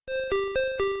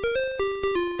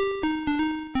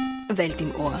Welt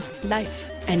im Ohr live.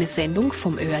 Eine Sendung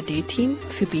vom ÖAD-Team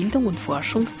für Bildung und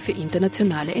Forschung für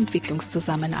internationale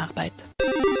Entwicklungszusammenarbeit.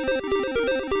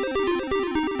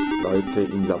 Leute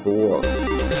im Labor.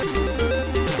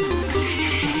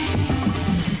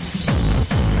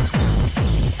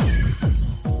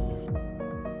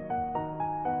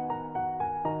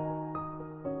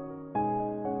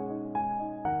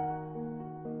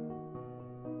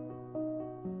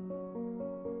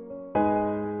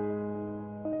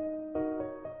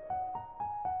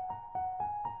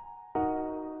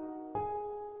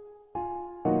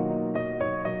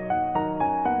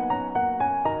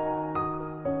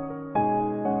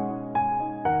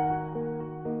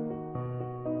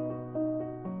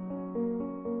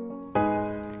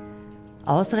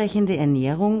 Ausreichende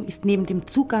Ernährung ist neben dem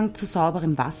Zugang zu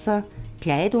sauberem Wasser,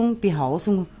 Kleidung,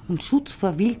 Behausung und Schutz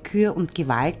vor Willkür und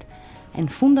Gewalt ein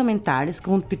fundamentales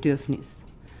Grundbedürfnis.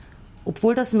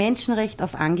 Obwohl das Menschenrecht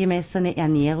auf angemessene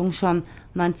Ernährung schon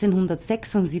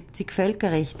 1976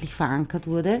 völkerrechtlich verankert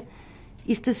wurde,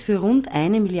 ist es für rund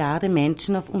 1 Milliarde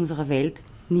Menschen auf unserer Welt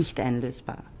nicht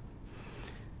einlösbar.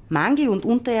 Mangel- und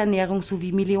Unterernährung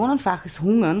sowie millionenfaches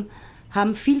Hungern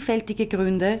haben vielfältige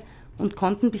Gründe und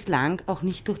konnten bislang auch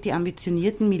nicht durch die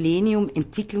ambitionierten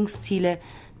Millennium-Entwicklungsziele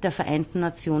der Vereinten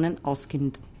Nationen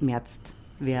ausgemerzt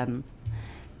werden.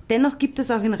 Dennoch gibt es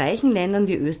auch in reichen Ländern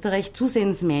wie Österreich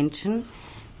zusehends Menschen,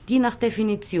 die nach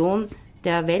Definition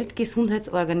der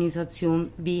Weltgesundheitsorganisation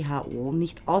WHO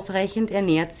nicht ausreichend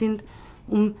ernährt sind,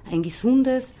 um ein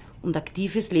gesundes und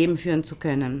aktives Leben führen zu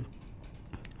können.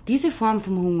 Diese Form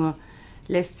vom Hunger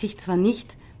lässt sich zwar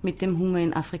nicht mit dem Hunger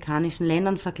in afrikanischen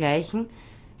Ländern vergleichen,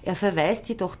 er verweist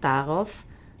jedoch darauf,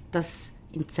 dass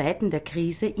in Zeiten der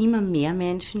Krise immer mehr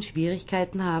Menschen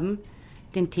Schwierigkeiten haben,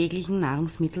 den täglichen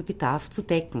Nahrungsmittelbedarf zu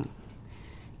decken.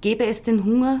 Gäbe es den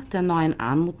Hunger der neuen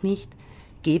Armut nicht,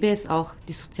 gäbe es auch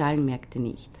die sozialen Märkte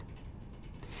nicht.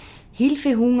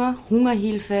 Hilfe, Hunger,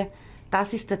 Hungerhilfe,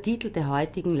 das ist der Titel der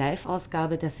heutigen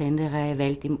Live-Ausgabe der Sendereihe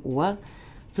Welt im Ohr,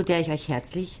 zu der ich euch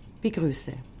herzlich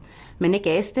begrüße. Meine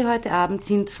Gäste heute Abend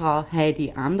sind Frau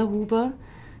Heidi Anderhuber.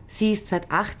 Sie ist seit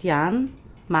 8 Jahren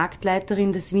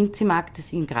Marktleiterin des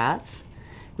Vinzi-Marktes in Graz.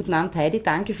 Guten Abend, Heidi,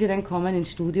 danke für dein Kommen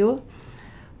ins Studio.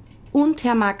 Und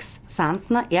Herr Max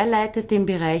Sandner, er leitet den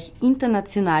Bereich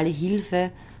Internationale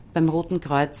Hilfe beim Roten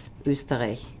Kreuz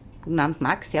Österreich. Guten Abend,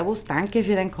 Max, servus, danke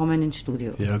für dein Kommen ins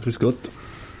Studio. Ja, grüß Gott.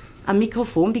 Am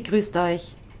Mikrofon begrüßt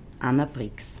euch Anna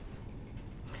Brix.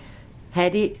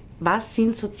 Heidi, was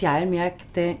sind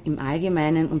Sozialmärkte im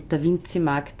Allgemeinen und der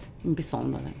Vinzi-Markt im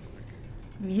Besonderen?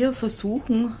 Wir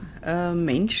versuchen,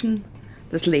 Menschen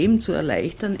das Leben zu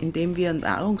erleichtern, indem wir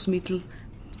Nahrungsmittel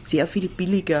sehr viel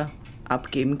billiger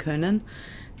abgeben können,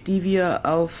 die wir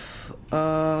auf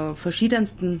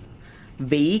verschiedensten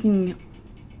Wegen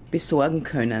besorgen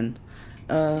können.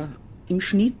 Im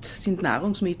Schnitt sind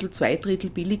Nahrungsmittel 2/3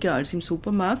 billiger als im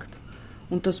Supermarkt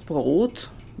und das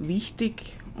Brot,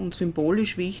 wichtig und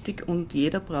symbolisch wichtig und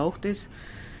jeder braucht es,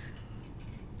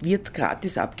 wird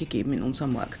gratis abgegeben in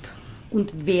unserem Markt.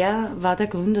 Und wer war der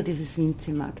Gründer dieses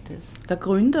Vinzi-Marktes? Der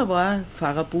Gründer war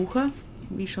Pfarrer Bucher,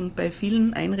 wie schon bei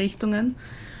vielen Einrichtungen.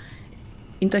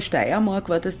 In der Steiermark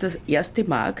war das der erste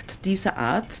Markt dieser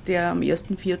Art, der am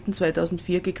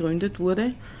 1.4.2004 gegründet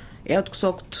wurde. Er hat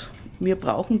gesagt, wir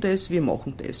brauchen das, wir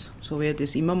machen das, so wie er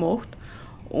das immer macht.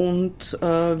 Und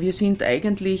wir sind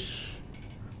eigentlich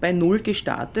bei Null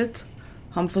gestartet,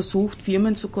 haben versucht,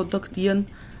 Firmen zu kontaktieren,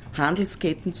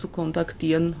 Handelsketten zu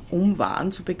kontaktieren, um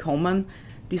Waren zu bekommen,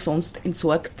 die sonst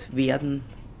entsorgt werden.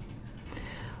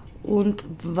 Und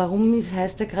warum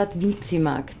heißt er gerade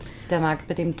Vinzi-Markt, der Markt,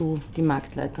 bei dem du die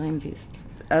Marktleiterin bist?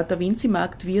 Der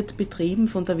Vinzi-Markt wird betrieben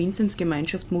von der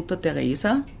Vinzenzgemeinschaft Mutter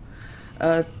Teresa,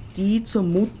 die zur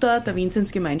Mutter der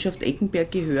Vinzenzgemeinschaft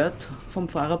Eckenberg gehört, vom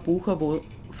Pfarrer Bucher, wo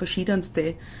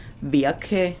verschiedenste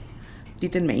Werke, die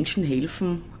den Menschen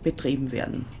helfen, betrieben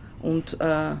werden. Und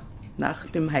nach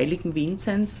dem heiligen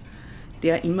Vinzenz,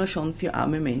 der immer schon für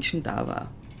arme Menschen da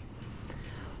war.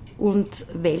 Und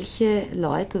welche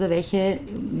Leute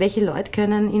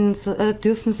können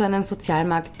dürfen so einen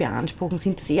Sozialmarkt beanspruchen?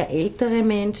 Sind es eher ältere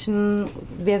Menschen?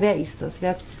 Wer ist das?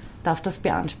 Wer darf das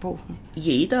beanspruchen?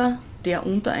 Jeder, der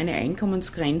unter einer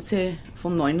Einkommensgrenze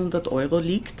von 900 €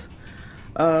 liegt.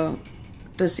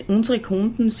 Unsere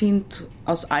Kunden sind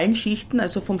aus allen Schichten,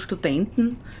 also vom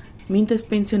Studenten,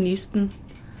 Mindestpensionisten,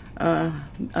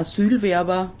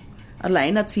 Asylwerber,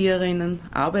 Alleinerzieherinnen,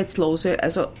 Arbeitslose,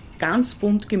 also ganz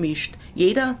bunt gemischt.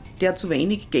 Jeder, der zu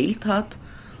wenig Geld hat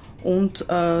und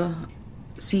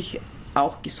sich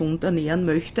auch gesund ernähren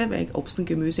möchte, weil Obst und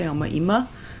Gemüse haben wir immer,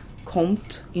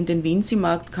 kommt in den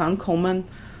Vinzi-Markt, kann kommen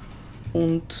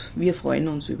und wir freuen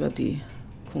uns über die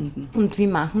Kunden. Und wie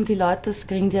machen die Leute das?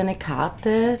 Kriegen die eine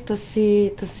Karte, dass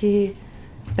sie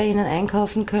bei Ihnen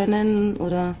einkaufen können?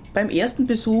 Oder? Beim ersten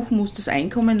Besuch muss das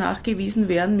Einkommen nachgewiesen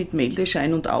werden mit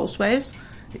Meldeschein und Ausweis.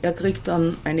 Er kriegt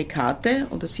dann eine Karte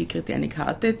oder sie kriegt eine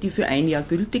Karte, die für 1 Jahr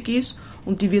gültig ist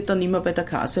und die wird dann immer bei der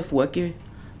Kasse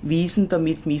vorgewiesen,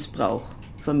 damit Missbrauch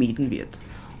vermieden wird.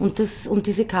 Und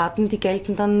diese Karten, die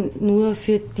gelten dann nur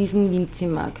für diesen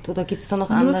Vinzi-Markt oder gibt es da noch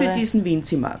andere? Nur für diesen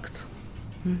Vinzi-Markt.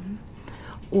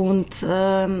 Und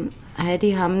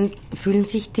Heidi, fühlen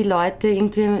sich die Leute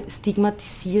irgendwie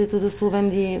stigmatisiert oder so,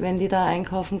 wenn die da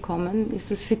einkaufen kommen? Ist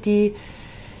das für die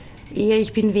eher,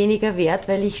 ich bin weniger wert,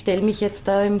 weil ich stelle mich jetzt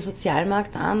da im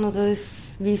Sozialmarkt an, oder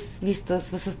wie ist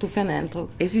das? Was hast du für einen Eindruck?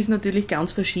 Es ist natürlich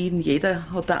ganz verschieden.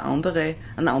 Jeder hat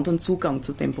einen anderen Zugang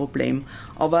zu dem Problem.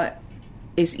 Aber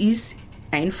es ist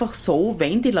einfach so,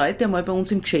 wenn die Leute einmal bei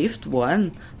uns im Geschäft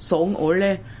waren, sagen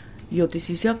alle, ja, das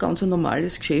ist ja ganz ein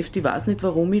normales Geschäft. Ich weiß nicht,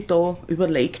 warum ich da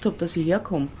überlegt habe, dass ich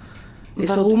herkomme.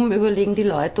 Warum überlegen die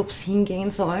Leute, ob sie hingehen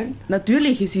sollen?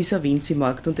 Natürlich, es ist ein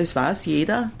Vinzi-Markt und das weiß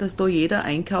jeder, dass da jeder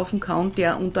einkaufen kann,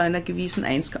 der unter einer gewissen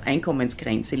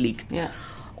Einkommensgrenze liegt. Ja.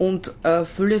 Und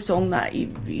viele sagen,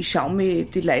 nein, ich schaue mich,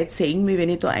 die Leute sehen mich, wenn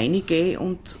ich da reingehe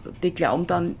und die glauben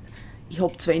dann, ich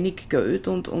habe zu wenig Geld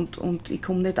und ich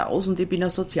komme nicht aus und ich bin ein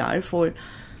Sozialfall.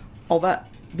 Aber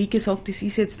wie gesagt, das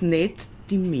ist jetzt nicht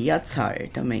die Mehrzahl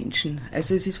der Menschen.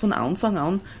 Also es ist von Anfang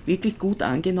an wirklich gut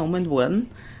angenommen worden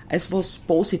als was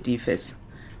Positives,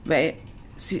 weil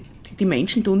die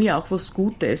Menschen tun ja auch was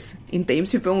Gutes. Indem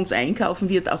sie bei uns einkaufen,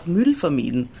 wird auch Müll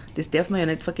vermieden. Das darf man ja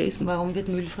nicht vergessen. Warum wird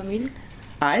Müll vermieden?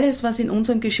 Alles, was in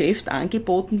unserem Geschäft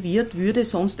angeboten wird, würde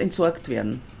sonst entsorgt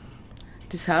werden.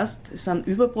 Das heißt, es sind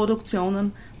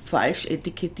Überproduktionen, falsch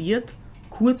etikettiert,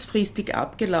 kurzfristig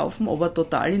abgelaufen, aber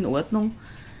total in Ordnung.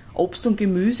 Obst und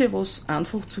Gemüse, was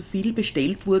einfach zu viel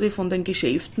bestellt wurde von den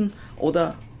Geschäften,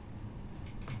 oder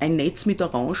ein Netz mit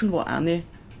Orangen, wo eine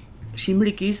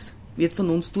schimmelig ist, wird von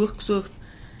uns durchgesucht,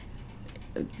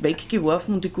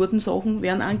 weggeworfen und die guten Sachen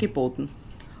werden angeboten.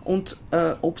 Und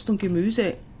Obst und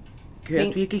Gemüse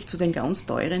gehört wirklich zu den ganz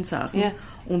teuren Sachen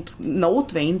und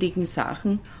notwendigen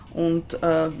Sachen und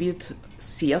wird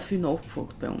sehr viel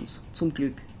nachgefragt bei uns, zum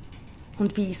Glück.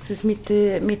 Und wie ist es mit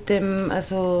der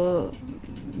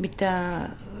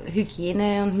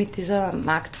Hygiene und mit dieser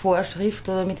Marktvorschrift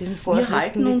oder mit diesen Vorschriften? Wir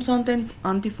halten uns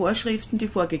an die Vorschriften, die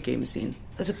vorgegeben sind.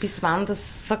 Also bis wann das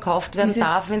verkauft werden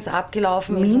darf, wenn es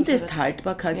abgelaufen ist?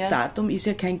 Mindesthaltbarkeitsdatum ist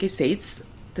ja kein Gesetz,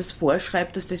 das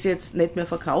vorschreibt, dass das jetzt nicht mehr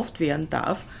verkauft werden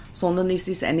darf, sondern es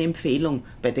ist eine Empfehlung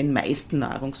bei den meisten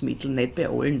Nahrungsmitteln, nicht bei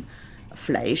allen.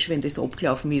 Fleisch, wenn das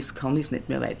abgelaufen ist, kann ich es nicht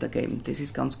mehr weitergeben, das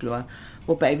ist ganz klar.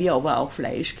 Wobei wir aber auch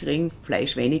Fleisch kriegen,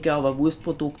 Fleisch weniger, aber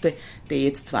Wurstprodukte, die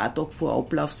jetzt 2 Tage vor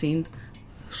Ablauf sind,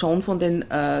 schon von den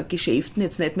Geschäften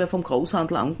jetzt nicht mehr vom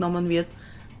Großhandel angenommen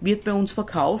wird bei uns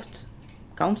verkauft,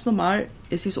 ganz normal,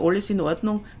 es ist alles in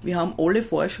Ordnung, wir haben alle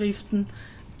Vorschriften,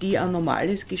 die ein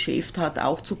normales Geschäft hat,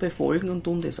 auch zu befolgen und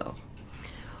tun das auch.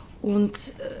 Und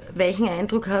welchen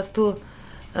Eindruck hast du?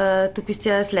 Du bist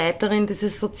ja als Leiterin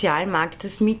dieses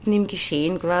Sozialmarktes mitten im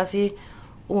Geschehen quasi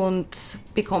und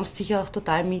bekommst sicher auch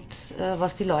total mit,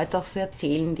 was die Leute auch so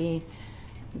erzählen, die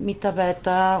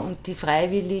Mitarbeiter und die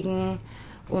Freiwilligen.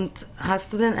 Und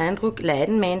hast du den Eindruck,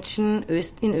 leiden Menschen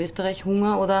in Österreich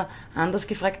Hunger, oder anders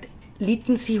gefragt,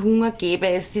 litten sie Hunger, gäbe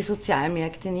es die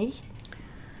Sozialmärkte nicht?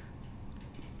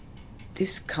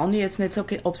 Das kann ich jetzt nicht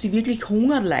sagen, ob sie wirklich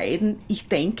Hunger leiden. Ich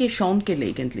denke schon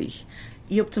gelegentlich.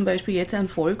 Ich habe zum Beispiel jetzt einen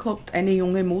Fall gehabt, eine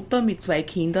junge Mutter mit 2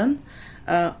 Kindern,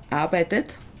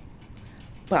 arbeitet,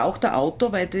 braucht ein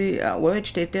Auto, weil die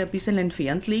Arbeitsstätte ein bisschen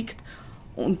entfernt liegt,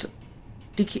 und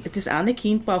das eine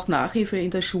Kind braucht Nachhilfe in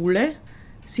der Schule.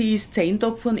 Sie ist 10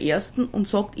 Tage vor dem ersten und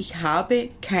sagt, ich habe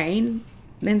keinen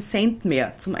Cent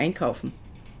mehr zum Einkaufen.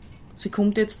 Sie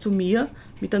kommt jetzt zu mir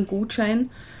mit einem Gutschein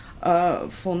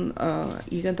von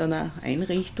irgendeiner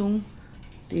Einrichtung,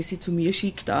 die sie zu mir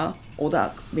schickt auch.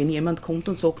 Oder wenn jemand kommt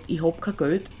und sagt, ich habe kein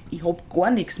Geld, ich habe gar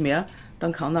nichts mehr,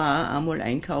 dann kann er auch einmal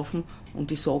einkaufen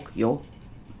und ich sage, ja,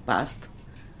 passt.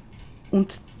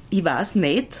 Und ich weiß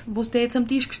nicht, was der jetzt am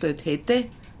Tisch gestellt hätte,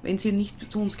 wenn sie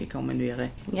nicht zu uns gekommen wäre.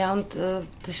 Ja, und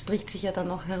das spricht sich ja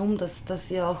dann auch herum, dass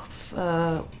ihr auch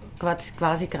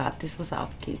quasi gratis was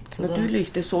abgibt. Oder?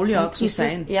 Natürlich, das soll ja auch so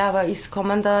sein. Aber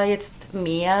kommen da jetzt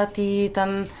mehr, die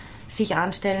dann sich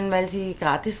anstellen, weil sie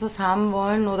gratis was haben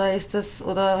wollen, oder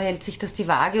hält sich das die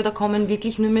Waage, oder kommen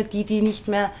wirklich nur mehr die nicht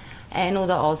mehr ein-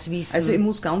 oder auswiesen? Also ich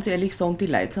muss ganz ehrlich sagen, die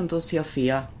Leute sind da sehr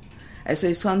fair. Also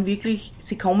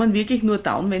sie kommen wirklich nur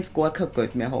dann, wenn sie gar kein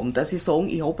Geld mehr haben. Dass sie sagen,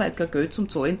 ich habe halt kein Geld zum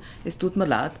Zahlen, es tut mir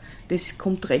leid, das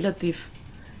kommt relativ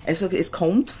Also es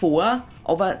kommt vor,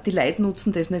 aber die Leute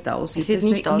nutzen das nicht aus. Ich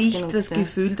habe nicht das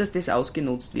Gefühl, dass das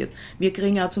ausgenutzt wird. Wir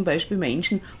kriegen auch zum Beispiel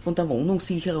Menschen von der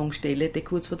Wohnungssicherungsstelle, die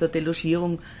kurz vor der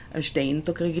Delogierung stehen.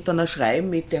 Da kriege ich dann ein Schreiben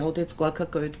mit, der hat jetzt gar kein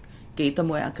Geld, geht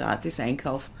einmal ein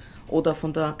Gratis-Einkauf. Oder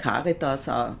von der Caritas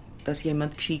auch, dass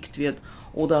jemand geschickt wird.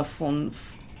 Oder von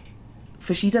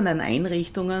verschiedenen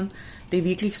Einrichtungen, die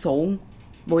wirklich sagen,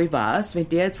 wo ich weiß, wenn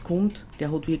der jetzt kommt,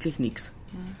 der hat wirklich nichts.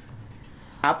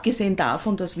 Abgesehen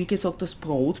davon, dass, wie gesagt, das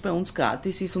Brot bei uns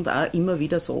gratis ist und auch immer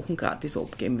wieder Sachen gratis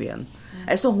abgeben werden.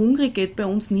 Also hungrig geht bei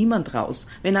uns niemand raus.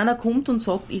 Wenn einer kommt und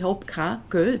sagt, ich habe kein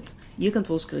Geld,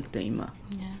 irgendwas kriegt er immer.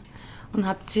 Ja. Und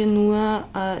habt ihr nur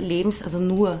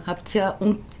habt ihr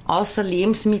außer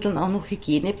Lebensmitteln auch noch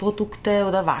Hygieneprodukte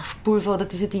oder Waschpulver oder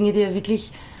diese Dinge, die ja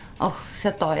wirklich auch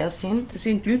sehr teuer sind? Das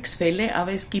sind Glücksfälle,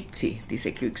 aber es gibt sie,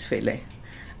 diese Glücksfälle.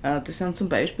 Das sind zum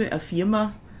Beispiel eine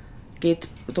Firma,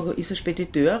 da ist ein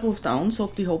Spediteur, ruft an und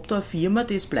sagt, ich habe da eine Firma,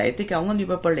 die ist pleite gegangen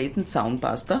über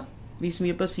Palettenzahnpasta, wie es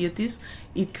mir passiert ist.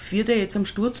 Ich führe die jetzt am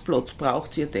Sturzplatz,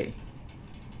 braucht ihr die?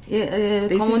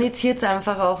 Kommuniziert es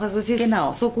einfach auch, also es ist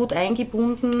so gut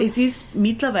eingebunden. Es ist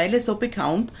mittlerweile so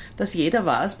bekannt, dass jeder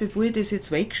weiß, bevor ich das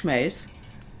jetzt wegschmeiße,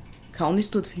 kann ich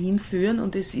es dort hinführen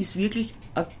und es ist wirklich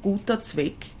ein guter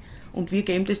Zweck und wir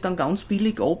geben das dann ganz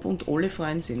billig ab und alle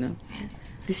freuen sich. Ne?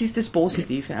 Das ist das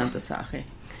Positive an der Sache.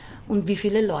 Und wie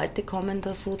viele Leute kommen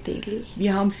da so täglich?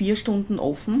 Wir haben 4 Stunden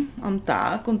offen am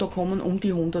Tag und da kommen um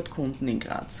die 100 Kunden in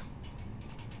Graz.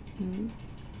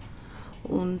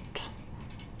 Und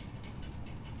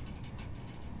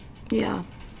ja,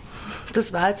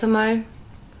 das war jetzt einmal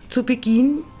zu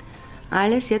Beginn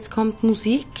alles. Jetzt kommt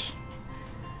Musik.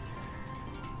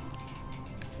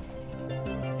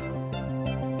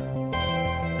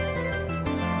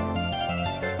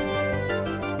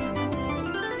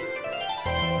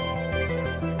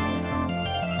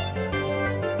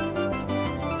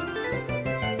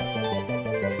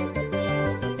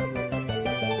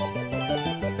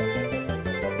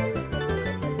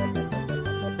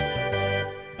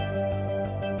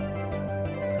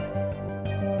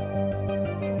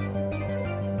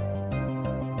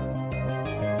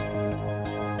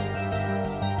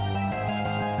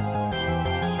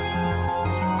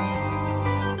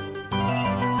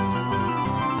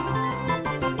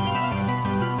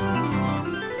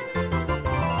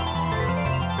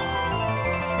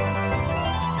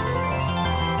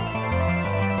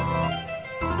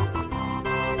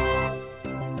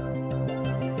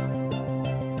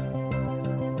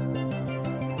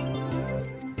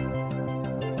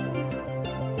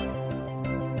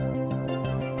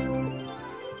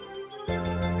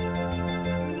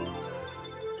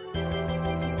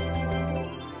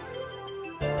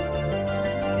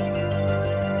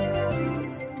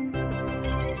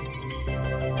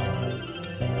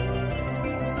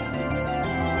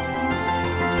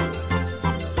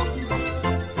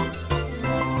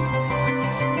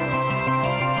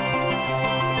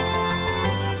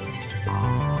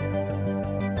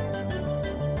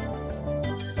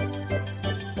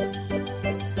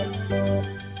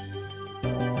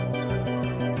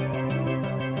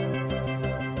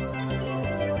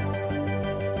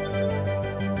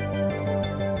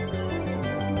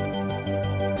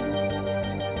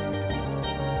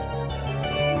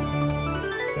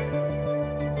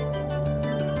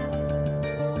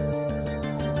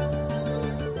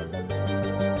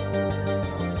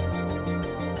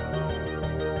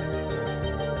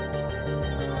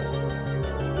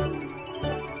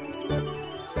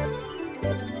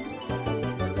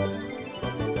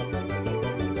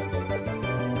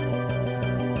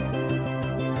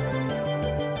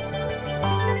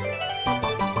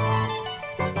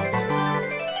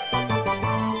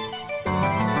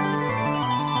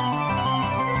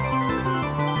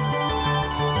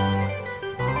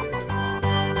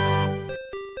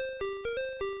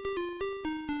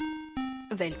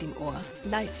 Welt im Ohr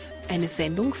live. Eine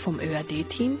Sendung vom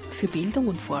ÖAD-Team für Bildung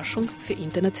und Forschung für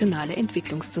internationale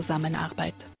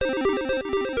Entwicklungszusammenarbeit.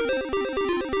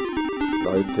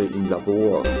 Leute im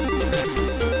Labor.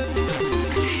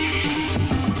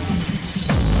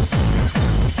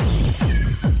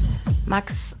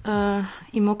 Max,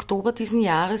 im Oktober diesen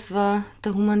Jahres war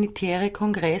der humanitäre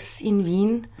Kongress in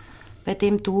Wien, bei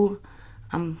dem du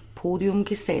am Podium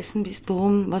gesessen bist.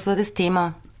 Was war das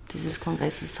Thema dieses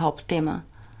Kongresses, das Hauptthema?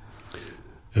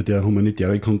 Ja, der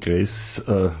humanitäre Kongress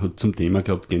hat zum Thema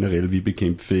gehabt, generell, wie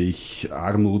bekämpfe ich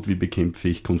Armut, wie bekämpfe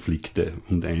ich Konflikte.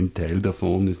 Und ein Teil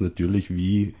davon ist natürlich,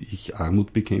 wie ich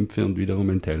Armut bekämpfe und wiederum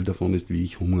ein Teil davon ist, wie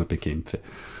ich Hunger bekämpfe.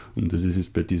 Und das ist es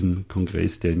bei diesem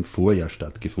Kongress, der im Vorjahr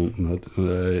stattgefunden hat,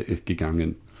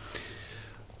 gegangen.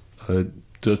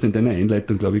 Du hast in deiner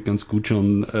Einleitung, glaube ich, ganz gut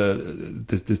schon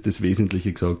das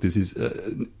Wesentliche gesagt. Das ist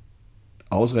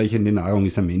ausreichende Nahrung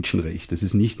ist ein Menschenrecht. Das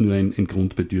ist nicht nur ein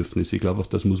Grundbedürfnis. Ich glaube, auch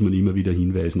das muss man immer wieder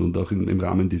hinweisen. Und auch im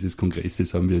Rahmen dieses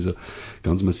Kongresses haben wir also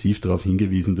ganz massiv darauf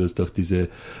hingewiesen, dass auch diesen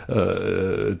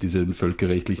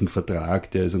völkerrechtlichen Vertrag,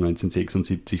 der also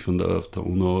 1976 von der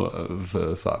UNO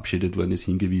verabschiedet worden ist,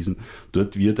 hingewiesen.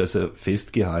 Dort wird also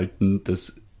festgehalten,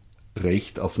 das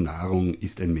Recht auf Nahrung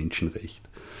ist ein Menschenrecht.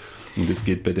 Und es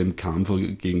geht bei dem Kampf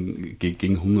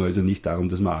gegen Hunger also nicht darum,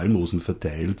 dass man Almosen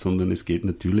verteilt, sondern es geht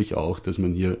natürlich auch, dass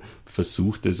man hier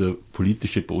versucht, also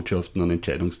politische Botschaften an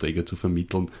Entscheidungsträger zu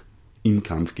vermitteln im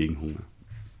Kampf gegen Hunger.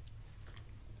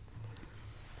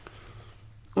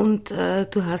 Und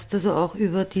du hast also auch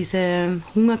über diese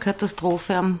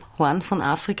Hungerkatastrophe am Horn von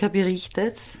Afrika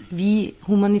berichtet, wie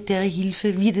humanitäre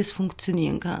Hilfe, wie das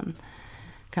funktionieren kann.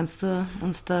 Kannst du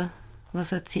uns da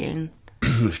was erzählen?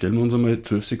 Stellen wir uns einmal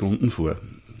 12 Sekunden vor.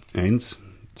 1,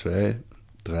 2,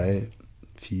 3,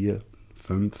 4,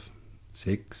 5,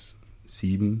 6,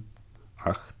 7,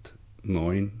 8,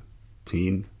 9,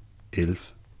 10,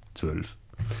 11, 12.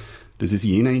 Das ist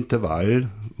jener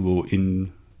Intervall, wo in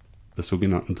der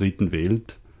sogenannten Dritten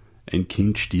Welt ein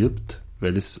Kind stirbt,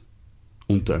 weil es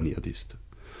unterernährt ist.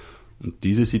 Und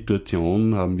diese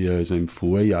Situation haben wir also im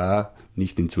Vorjahr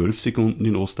nicht in 12 Sekunden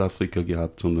in Ostafrika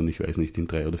gehabt, sondern ich weiß nicht, in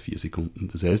 3 oder 4 Sekunden.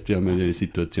 Das heißt, wir haben eine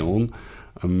Situation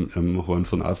am Horn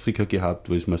von Afrika gehabt,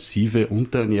 wo es massive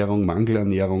Unterernährung,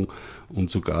 Mangelernährung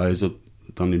und sogar also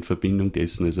dann in Verbindung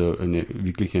dessen also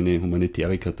wirklich eine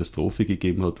humanitäre Katastrophe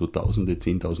gegeben hat, wo Tausende,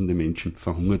 Zehntausende Menschen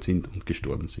verhungert sind und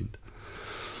gestorben sind.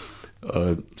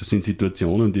 Das sind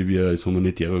Situationen, die wir als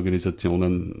humanitäre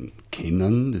Organisationen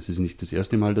kennen. Das ist nicht das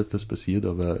erste Mal, dass das passiert,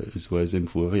 aber es war also im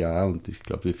Vorjahr und ich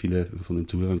glaube, viele von den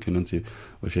Zuhörern können sich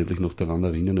wahrscheinlich noch daran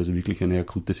erinnern, also wirklich eine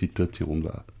akute Situation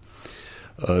war.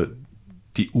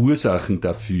 Die Ursachen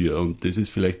dafür, und das ist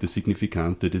vielleicht das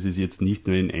Signifikante, das ist jetzt nicht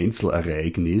nur ein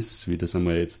Einzelereignis, wie das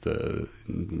einmal jetzt der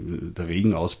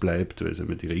Regen ausbleibt,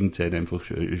 weil die Regenzeit einfach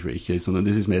schwächer ist, sondern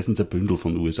das ist meistens ein Bündel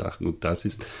von Ursachen und das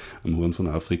ist am Horn von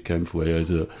Afrika im Vorjahr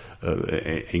also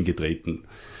eingetreten.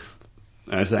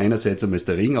 Also einerseits einmal ist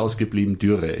der Regen ausgeblieben,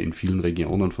 Dürre in vielen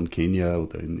Regionen von Kenia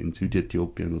oder in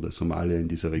Südäthiopien oder Somalia in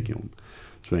dieser Region.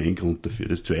 Das war ein Grund dafür.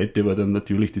 Das zweite war dann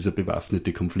natürlich dieser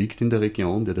bewaffnete Konflikt in der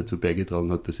Region, der dazu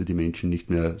beigetragen hat, dass sie die Menschen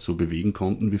nicht mehr so bewegen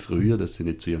konnten wie früher, dass sie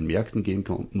nicht zu ihren Märkten gehen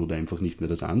konnten oder einfach nicht mehr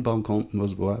das anbauen konnten,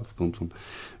 was war, aufgrund von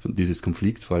dieses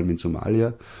Konflikts, vor allem in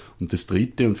Somalia. Und das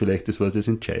dritte, und vielleicht das war das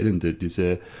Entscheidende,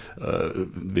 diese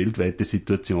weltweite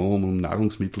Situation um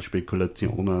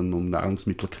Nahrungsmittelspekulationen, um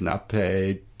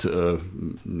Nahrungsmittelknappheit,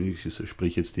 ich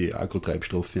sprich jetzt die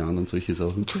Agrotreibstoffe an und solche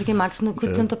Sachen. Entschuldige, magst du nur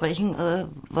kurz unterbrechen?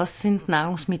 Was sind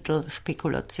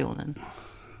Nahrungsmittelspekulationen?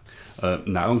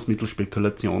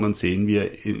 Nahrungsmittelspekulationen sehen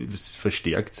wir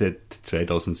verstärkt seit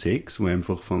 2006, wo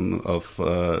einfach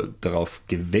darauf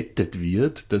gewettet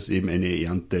wird, dass eben eine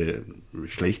Ernte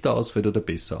schlechter ausfällt oder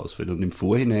besser ausfällt. Und im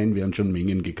Vorhinein werden schon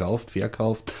Mengen gekauft,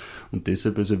 verkauft und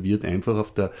deshalb also wird einfach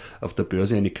auf der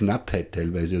Börse eine Knappheit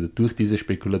teilweise oder durch diese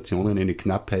Spekulationen eine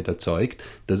Knappheit erzeugt,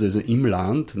 dass also im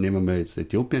Land, nehmen wir mal jetzt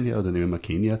Äthiopien her oder nehmen wir mal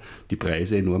Kenia, die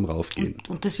Preise enorm raufgehen.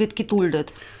 Und das wird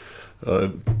geduldet?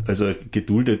 Also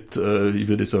geduldet, ich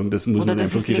würde sagen, das muss oder man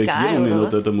das einfach die legal, Regierungen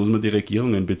oder da muss man die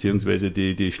Regierungen beziehungsweise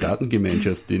die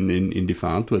Staatengemeinschaft in die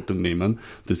Verantwortung nehmen,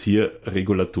 dass hier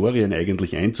Regulatorien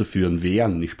eigentlich einzuführen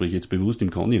wären, ich spreche jetzt bewusst im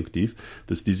Konjunktiv,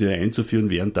 dass diese einzuführen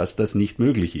wären, dass das nicht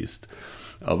möglich ist.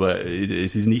 Aber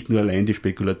es ist nicht nur allein die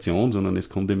Spekulation, sondern es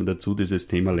kommt eben dazu dieses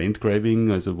Thema Landgrabbing,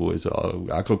 also wo also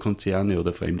Agrokonzerne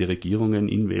oder fremde Regierungen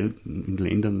in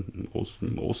Ländern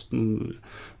im Osten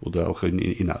oder auch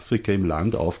in Afrika im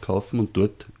Land aufkaufen und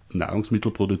dort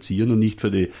Nahrungsmittel produzieren und nicht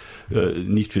für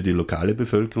die lokale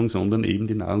Bevölkerung, sondern eben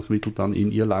die Nahrungsmittel dann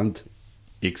in ihr Land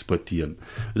exportieren.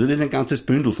 Also das ist ein ganzes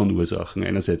Bündel von Ursachen.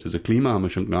 Einerseits also Klima haben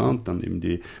wir schon genannt, dann eben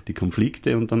die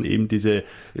Konflikte und dann eben diese,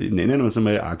 nennen wir es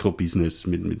einmal Agrobusiness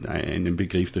mit einem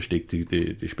Begriff, da steckt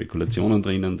die Spekulationen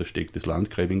drinnen, da steckt das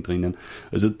Landgrabbing drinnen.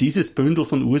 Also dieses Bündel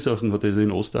von Ursachen hat also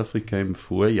in Ostafrika im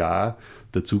Vorjahr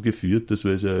dazu geführt, dass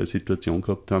wir also eine Situation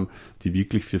gehabt haben, die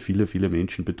wirklich für viele, viele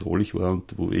Menschen bedrohlich war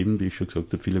und wo eben, wie ich schon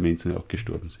gesagt habe, viele Menschen auch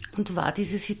gestorben sind. Und war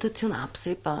diese Situation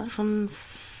absehbar schon?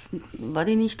 War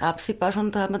die nicht absehbar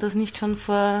schon? Da hat man das nicht schon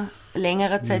vor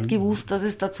längerer Zeit gewusst, dass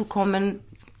es dazu kommen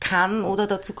kann oder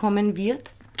dazu kommen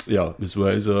wird? Ja, es war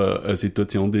also eine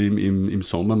Situation, die im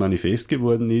Sommer manifest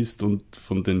geworden ist und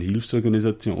von den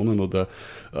Hilfsorganisationen oder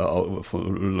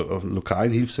von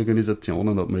lokalen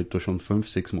Hilfsorganisationen hat man etwa schon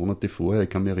 5-6 Monate vorher, ich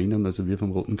kann mich erinnern, also wir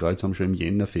vom Roten Kreuz haben schon im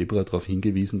Jänner, Februar darauf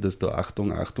hingewiesen, dass da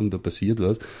Achtung, da passiert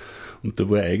was. Und da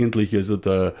war eigentlich also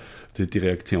die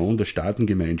Reaktion der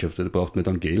Staatengemeinschaft, da braucht man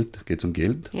dann Geld, geht es um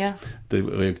Geld? Ja. Die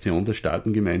Reaktion der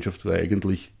Staatengemeinschaft war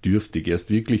eigentlich dürftig. Erst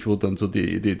wirklich, wo dann so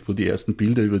wo die ersten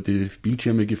Bilder über die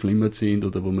Bildschirme geflimmert sind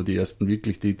oder wo man die ersten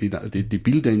wirklich die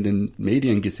Bilder in den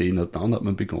Medien gesehen hat, dann hat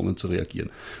man begonnen zu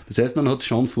reagieren. Das heißt, man hat es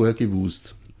schon vorher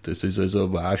gewusst. Das ist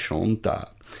also, war schon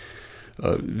da.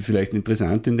 Vielleicht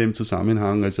interessant in dem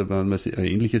Zusammenhang, also wir haben eine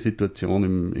ähnliche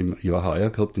Situation im Jahr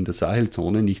heuer gehabt, in der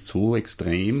Sahelzone, nicht so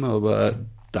extrem, aber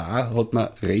da hat man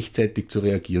rechtzeitig zu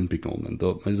reagieren begonnen. Da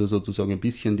hat man also sozusagen ein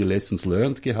bisschen die Lessons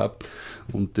learned gehabt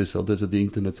und das hat also die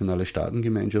internationale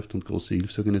Staatengemeinschaft und große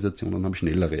Hilfsorganisationen haben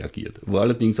schneller reagiert. War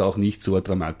allerdings auch nicht so eine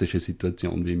dramatische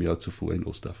Situation wie im Jahr zuvor in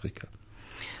Ostafrika.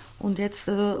 Und jetzt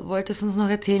wolltest du uns noch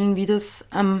erzählen, wie das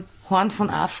am Horn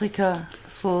von Afrika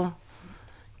so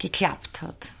geklappt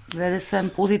hat, weil das ein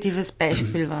positives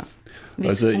Beispiel war, wie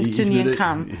es funktionieren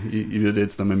kann. Ich würde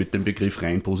jetzt einmal mit dem Begriff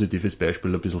rein positives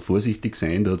Beispiel ein bisschen vorsichtig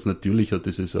sein. Da hat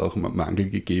es auch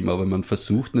Mangel gegeben, aber man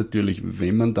versucht natürlich,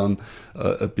 wenn man dann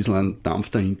ein bisschen einen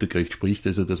Dampf dahinter kriegt, sprich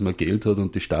also, dass man Geld hat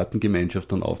und die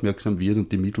Staatengemeinschaft dann aufmerksam wird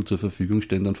und die Mittel zur Verfügung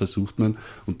stehen, dann versucht man,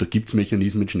 und da gibt es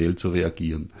Mechanismen, schnell zu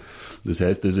reagieren. Das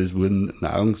heißt also, es wurden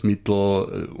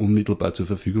Nahrungsmittel unmittelbar zur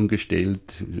Verfügung gestellt,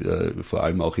 vor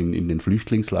allem auch in den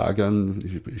Flüchtlingslagern,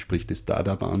 sprich das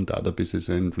Dadaab an. Dadaab ist es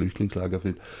ein Flüchtlingslager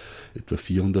für etwa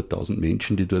 400.000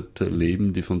 Menschen, die dort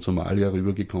leben, die von Somalia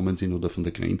rübergekommen sind oder von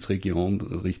der Grenzregion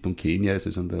Richtung Kenia. Es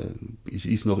ist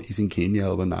ist in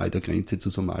Kenia, aber nahe der Grenze zu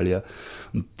Somalia.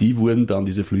 Und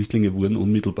diese Flüchtlinge wurden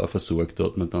unmittelbar versorgt. Da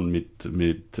hat man dann mit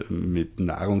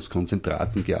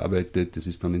Nahrungskonzentraten gearbeitet. Das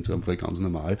ist dann in so einem Fall ganz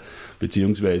normal.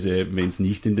 Beziehungsweise, wenn es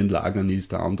nicht in den Lagern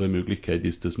ist, eine andere Möglichkeit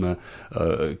ist, dass man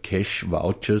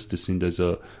Cash-Vouchers, das sind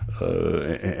also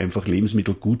einfach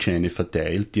Lebensmittelgutscheine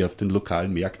verteilt, die auf den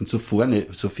lokalen Märkten,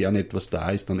 sofern etwas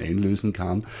da ist, dann einlösen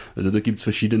kann. Also da gibt es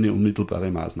verschiedene unmittelbare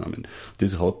Maßnahmen.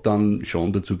 Das hat dann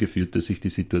schon dazu geführt, dass sich die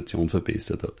Situation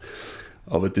verbessert hat.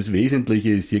 Aber das Wesentliche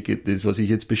ist hier, das, was ich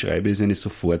jetzt beschreibe, ist eine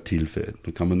Soforthilfe.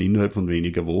 Da kann man innerhalb von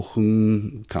weniger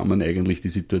Wochen, eigentlich die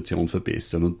Situation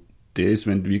verbessern. Und das,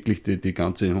 wenn wirklich die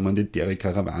ganze humanitäre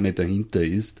Karawane dahinter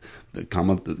ist, dann kann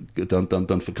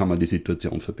man die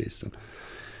Situation verbessern.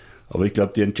 Aber ich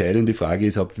glaube, die entscheidende Frage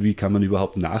ist, wie kann man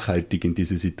überhaupt nachhaltig in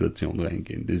diese Situation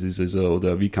reingehen? Das ist also,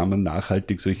 oder wie kann man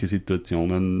nachhaltig solche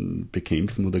Situationen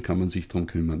bekämpfen oder kann man sich darum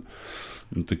kümmern?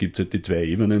 Und da gibt es halt die zwei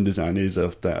Ebenen. Das eine ist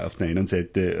auf der einen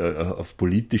Seite auf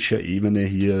politischer Ebene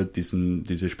hier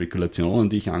diese Spekulationen,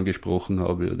 die ich angesprochen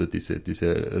habe, oder diese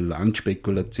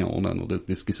Landspekulationen oder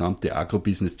das gesamte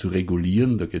Agrobusiness zu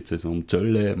regulieren. Da geht es also um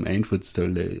Zölle, um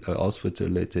Einfuhrzölle,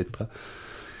 Ausfuhrzölle etc.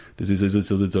 Das ist also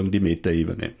sozusagen die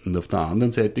Metaebene. Und auf der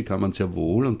anderen Seite kann man sehr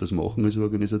wohl, und das machen also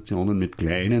Organisationen, mit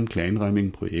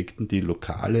kleinräumigen Projekten die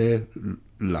lokale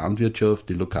Landwirtschaft,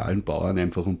 die lokalen Bauern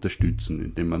einfach unterstützen,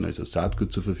 indem man also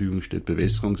Saatgut zur Verfügung stellt,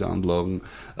 Bewässerungsanlagen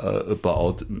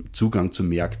baut, Zugang zu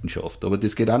Märkten schafft. Aber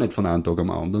das geht auch nicht von einem Tag am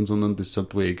anderen, sondern das sind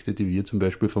Projekte, die wir zum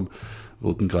Beispiel vom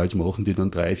Roten Kreuz machen, die dann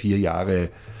 3-4 Jahre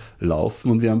laufen.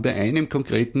 Und wir haben bei einem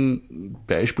konkreten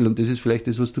Beispiel, und das ist vielleicht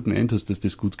das, was du gemeint hast, dass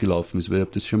das gut gelaufen ist, weil ich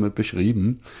habe das schon mal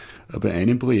beschrieben. Bei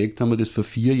einem Projekt haben wir das vor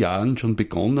 4 Jahren schon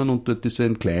begonnen und dort ist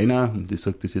ein kleiner, und ich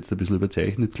sage das jetzt ein bisschen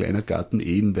überzeichnet, kleiner Garten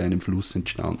Eden bei einem Fluss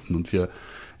entstanden. Und für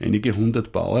einige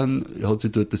 100 Bauern hat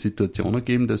sich dort eine Situation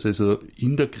ergeben, dass also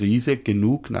in der Krise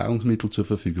genug Nahrungsmittel zur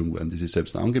Verfügung waren, die sie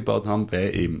selbst angebaut haben,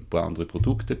 weil eben ein paar andere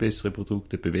Produkte, bessere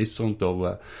Produkte, Bewässerung da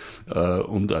war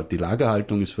und auch die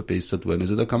Lagerhaltung ist verbessert worden.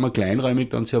 Also da kann man kleinräumig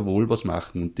dann sehr wohl was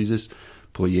machen. Und dieses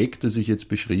Projekt, das ich jetzt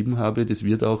beschrieben habe, das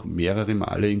wird auch mehrere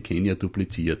Male in Kenia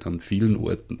dupliziert, an vielen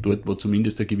Orten, dort wo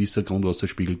zumindest ein gewisser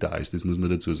Grundwasserspiegel da ist, das muss man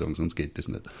dazu sagen, sonst geht das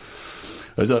nicht.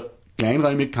 Also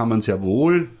kleinräumig kann man sehr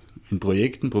wohl in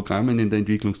Projekten, Programmen in der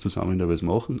Entwicklungszusammenarbeit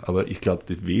machen, aber ich glaube,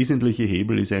 der wesentliche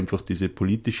Hebel ist einfach diese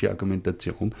politische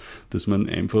Argumentation, dass man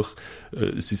einfach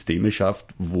Systeme schafft,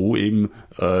 wo eben,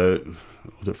 oder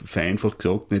vereinfacht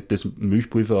gesagt, nicht das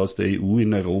Milchpulver aus der EU in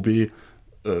Nairobi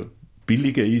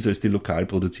billiger ist als die lokal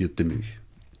produzierte Milch.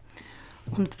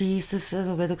 Und wie ist es,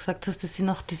 also weil du gesagt hast, das sind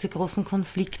auch diese großen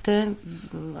Konflikte,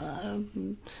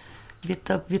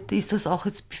 ist das auch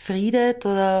jetzt befriedet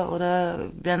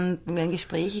oder werden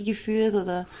Gespräche geführt?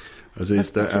 Oder also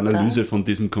jetzt eine Analyse von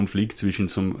diesem Konflikt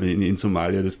in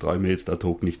Somalia, das traue ich mir jetzt ad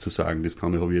hoc nicht zu sagen. Das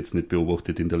habe ich jetzt nicht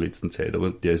beobachtet in der letzten Zeit,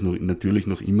 aber der ist natürlich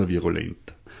noch immer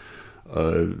virulent.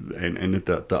 Eine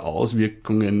der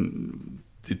Auswirkungen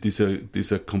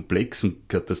dieser komplexen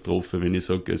Katastrophe, wenn ich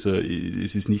sage, also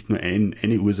es ist nicht nur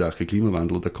eine Ursache,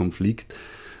 Klimawandel oder Konflikt,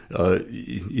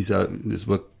 das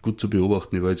war gut zu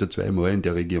beobachten, ich war jetzt ja 2-mal in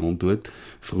der Region dort.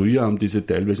 Früher haben diese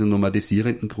teilweise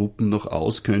nomadisierenden Gruppen noch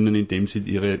aus können, indem sie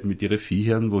mit ihren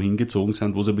Viechern wohin gezogen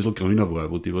sind, wo es ein bisschen grüner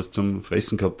war, wo die was zum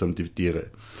Fressen gehabt haben, die Tiere.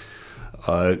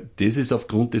 Das ist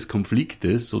aufgrund des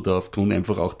Konfliktes oder aufgrund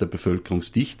einfach auch der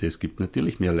Bevölkerungsdichte, es gibt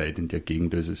natürlich mehr Leid in der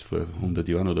Gegend, als es vor 100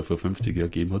 Jahren oder vor 50 Jahren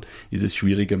gegeben hat, ist es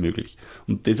schwieriger möglich.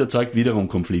 Und das erzeugt wiederum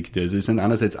Konflikte. Also es sind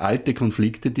einerseits alte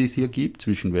Konflikte, die es hier gibt,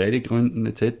 zwischen Weidegründen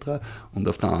etc. und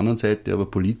auf der anderen Seite aber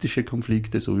politische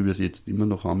Konflikte, so wie wir es jetzt immer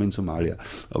noch haben in Somalia.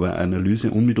 Aber eine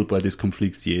Analyse unmittelbar des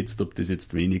Konflikts jetzt, ob das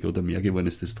jetzt weniger oder mehr geworden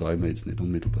ist, das traue ich mir jetzt nicht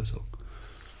unmittelbar sagen.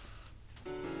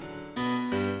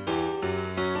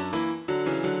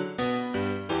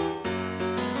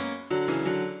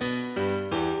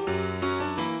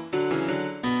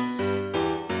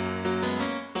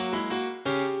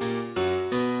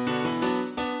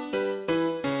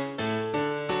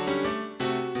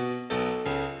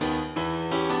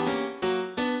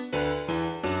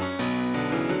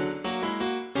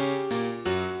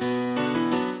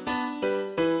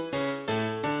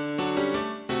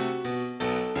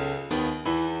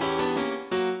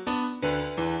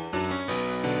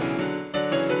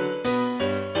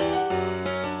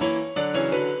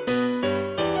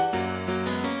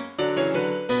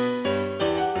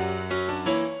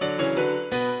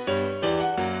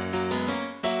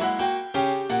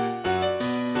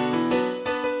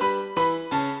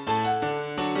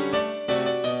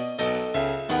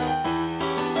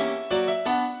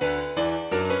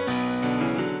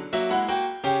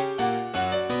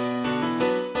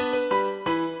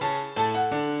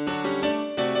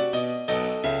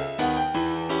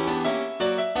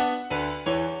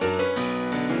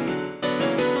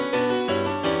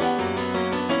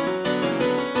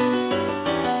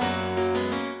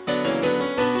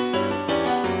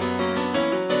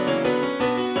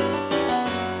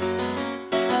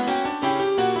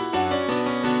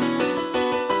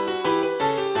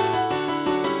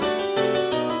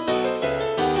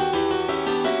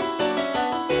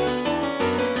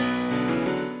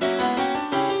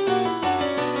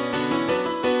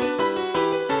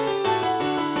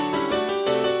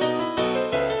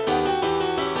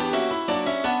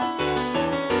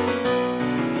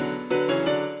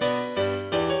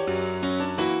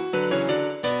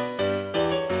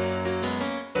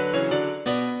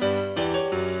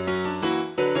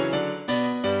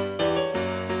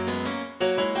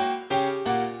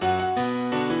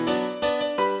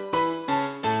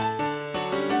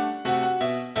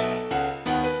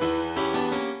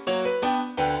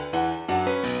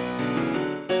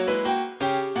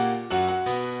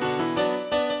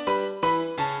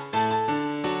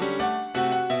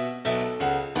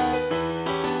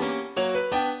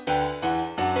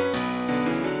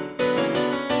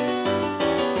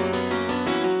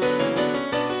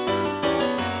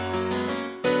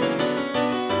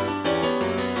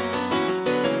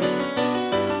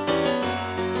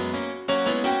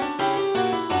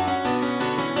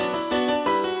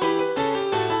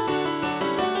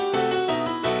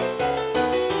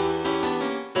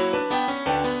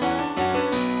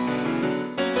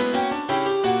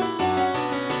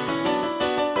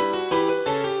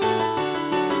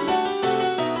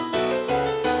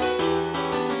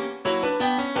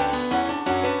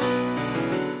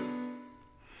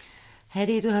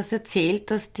 Heidi, du hast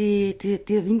erzählt, dass der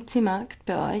Vinzi-Markt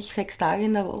bei euch 6 Tage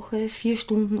in der Woche 4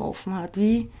 Stunden offen hat.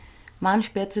 Wann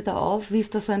sperrt sie da auf? Wie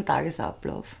ist da so ein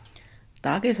Tagesablauf?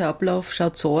 Tagesablauf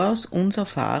schaut so aus, unser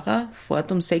Fahrer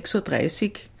fährt um 6.30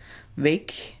 Uhr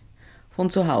weg von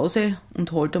zu Hause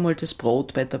und holt einmal das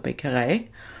Brot bei der Bäckerei,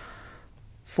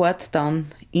 fährt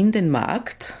dann in den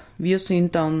Markt. Wir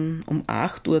sind dann um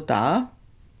 8 Uhr da,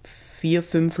 4,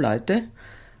 5 Leute,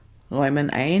 räumen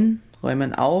ein,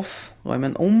 räumen auf,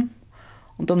 räumen um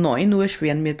und um 9 Uhr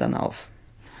sperren wir dann auf.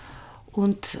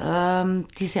 Und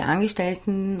diese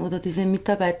Angestellten oder diese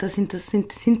Mitarbeiter, sind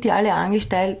die alle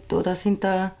angestellt oder sind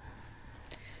da...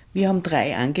 Wir haben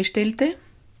 3 Angestellte,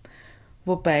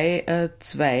 wobei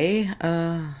 2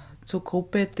 zur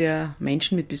Gruppe der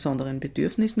Menschen mit besonderen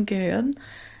Bedürfnissen gehören,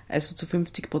 also zu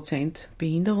 50%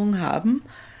 Behinderung haben.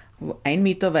 Ein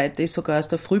Mitarbeiter ist sogar aus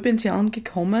der Frühpension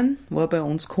gekommen, war bei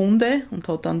uns Kunde und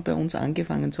hat dann bei uns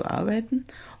angefangen zu arbeiten.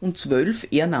 Und 12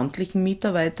 ehrenamtlichen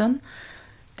Mitarbeitern,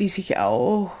 die sich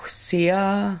auch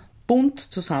sehr bunt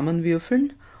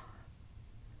zusammenwürfeln,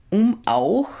 um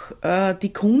auch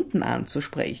die Kunden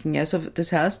anzusprechen. Also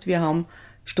das heißt, wir haben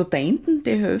Studenten,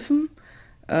 die helfen,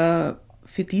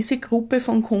 für diese Gruppe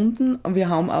von Kunden. Und wir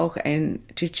haben auch ein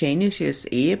tschetschenisches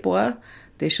Ehepaar,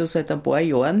 das schon seit ein paar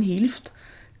Jahren hilft.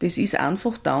 Das ist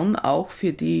einfach dann auch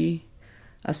für die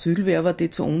Asylwerber, die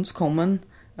zu uns kommen,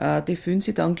 die fühlen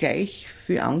sich dann gleich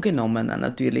viel angenommener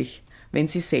natürlich, wenn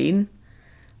sie sehen,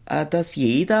 dass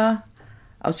jeder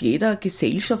aus jeder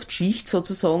Gesellschaftsschicht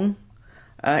sozusagen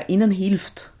ihnen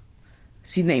hilft.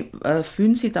 Sie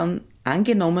fühlen sich dann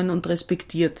angenommen und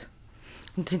respektiert.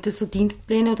 Und sind das so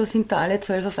Dienstpläne oder sind da alle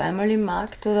 12 auf einmal im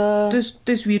Markt? Oder?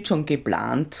 Das wird schon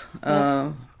geplant.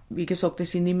 Ja. Wie gesagt,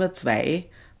 es sind immer 2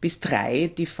 bis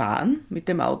 3, die fahren mit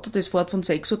dem Auto. Das fährt von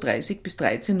 6.30 Uhr bis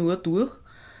 13 Uhr durch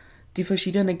die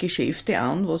verschiedenen Geschäfte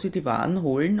an, wo sie die Waren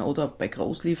holen oder bei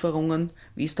Großlieferungen,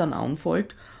 wie es dann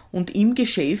anfällt. Und im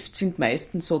Geschäft sind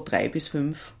meistens so 3 bis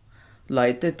 5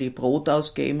 Leute, die Brot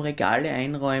ausgeben, Regale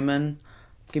einräumen,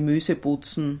 Gemüse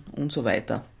putzen und so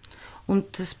weiter.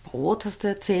 Und das Brot, hast du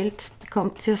erzählt,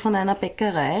 bekommt ihr von einer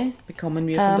Bäckerei? Bekommen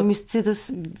wir von der müsst ihr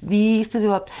das, wie ist das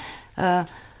überhaupt?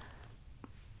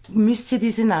 Müsst ihr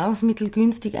diese Nahrungsmittel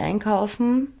günstig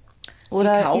einkaufen?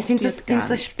 Oder sind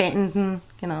das Spenden?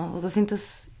 Genau, oder sind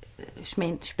das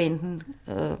Spenden,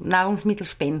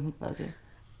 Nahrungsmittelspenden quasi?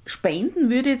 Spenden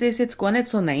würde ich das jetzt gar nicht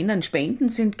so nennen. Spenden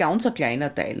sind ganz ein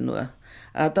kleiner Teil nur.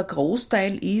 Der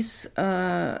Großteil ist,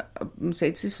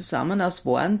 setzt sich zusammen aus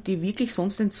Waren, die wirklich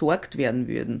sonst entsorgt werden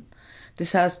würden.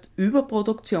 Das heißt,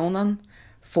 Überproduktionen,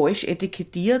 falsch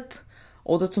etikettiert,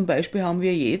 oder zum Beispiel haben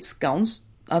wir jetzt ganz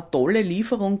eine tolle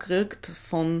Lieferung gekriegt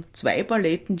von 2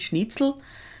 Paletten Schnitzel.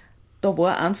 Da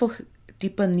war einfach die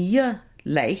Panier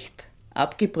leicht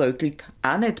abgebröckelt.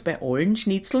 Auch nicht bei allen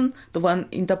Schnitzeln. Da waren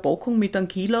in der Packung mit 1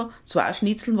 Kilo 2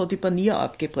 Schnitzeln, wo die Panier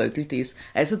abgebröckelt ist.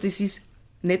 Also das ist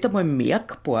nicht einmal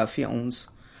merkbar für uns.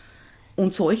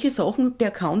 Und solche Sachen,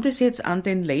 der kann das jetzt an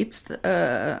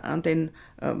den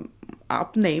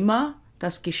Abnehmer,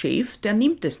 das Geschäft, der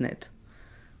nimmt es nicht.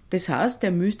 Das heißt,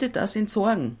 der müsste das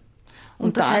entsorgen.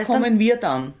 Und da heißt kommen wir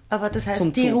dann. Aber das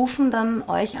heißt, die rufen dann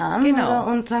euch an, genau,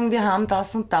 und sagen, wir haben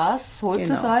das und das, holt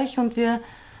es euch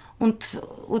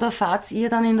oder fahrt ihr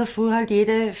dann in der Früh halt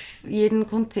jeden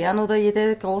Konzern oder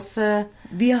jede große...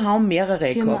 Wir haben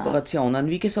mehrere Firma. Kooperationen.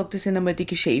 Wie gesagt, das sind einmal die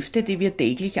Geschäfte, die wir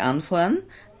täglich anfahren.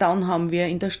 Dann haben wir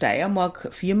in der Steiermark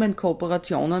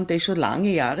Firmenkooperationen, die schon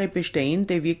lange Jahre bestehen,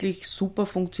 die wirklich super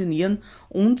funktionieren.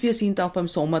 Und wir sind auch beim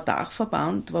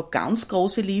Sommerdachverband, wo ganz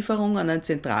große Lieferungen an ein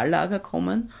Zentrallager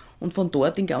kommen und von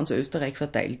dort in ganz Österreich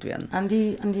verteilt werden. An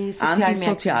die Sozialmärkte. An die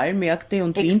Sozialmärkte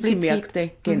und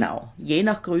Winzimärkte, genau. Je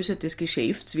nach Größe des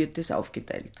Geschäfts wird das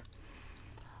aufgeteilt.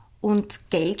 Und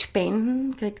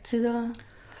Geldspenden, kriegt sie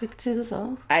das auch?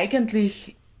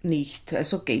 Eigentlich nicht.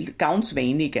 Also Geld, ganz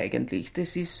wenig eigentlich.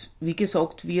 Das ist, wie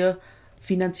gesagt, wir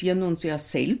finanzieren uns ja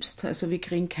selbst. Also wir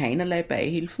kriegen keinerlei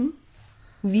Beihilfen.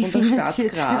 Wie von der Stadt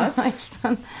finanziert Graz. ihr euch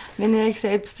dann, wenn ihr euch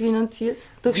selbst finanziert?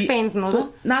 Durch Spenden, oder?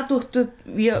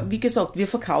 Wie gesagt, wir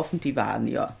verkaufen die Waren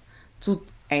ja zu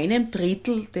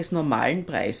 1/3 des normalen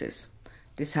Preises.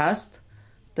 Das heißt,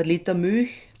 der Liter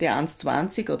Milch, der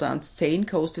 1,20 oder 1,10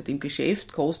 kostet im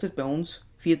Geschäft, kostet bei uns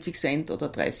 40 Cent oder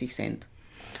 30 Cent.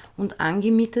 Und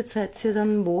angemietet seid ihr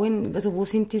dann wo? Wo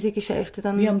sind diese Geschäfte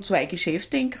dann? Wir haben 2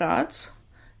 Geschäfte in Graz.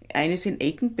 Eines in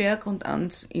Eckenberg und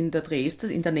eins in der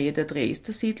Nähe der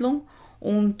Dresdner Siedlung.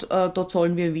 Und da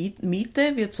zahlen wir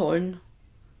Miete, wir zahlen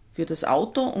für das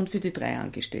Auto und für die 3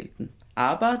 Angestellten.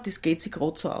 Aber das geht sich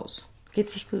gerade so aus. Geht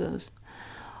sich gut aus.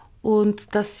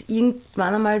 Und dass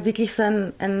irgendwann einmal wirklich so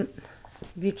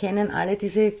wir kennen alle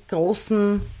diese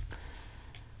großen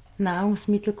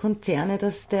Nahrungsmittelkonzerne,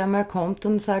 dass der mal kommt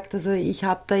und sagt, also ich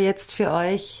habe da jetzt für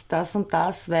euch das und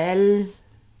das, weil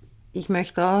ich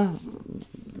möchte auch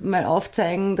mal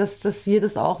aufzeigen, dass wir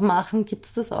das auch machen. Gibt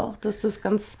es das auch, dass das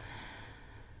ganz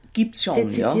Gibt's schon,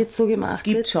 dezidiert so gemacht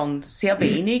wird? Gibt's schon. Sehr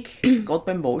wenig, gerade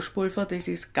beim Waschpulver, das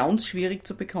ist ganz schwierig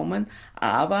zu bekommen,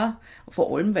 aber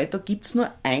vor allem, weil da gibt's nur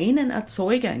einen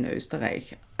Erzeuger in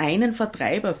Österreich, einen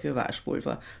Vertreiber für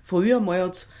Waschpulver. Früher mal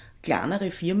hat's kleinere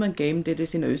Firmen gegeben, die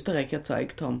das in Österreich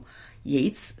erzeugt haben.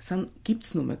 Jetzt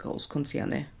gibt's nur mehr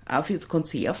Großkonzerne, auch für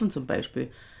Konserven zum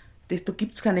Beispiel. Da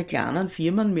gibt's keine kleinen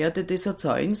Firmen mehr, die das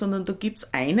erzeugen, sondern da gibt's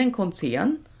einen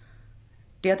Konzern,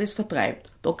 der das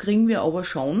vertreibt. Da kriegen wir aber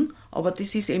schon, aber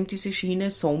das ist eben diese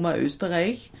Schiene Sommer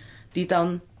Österreich, die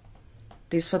dann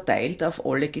das verteilt auf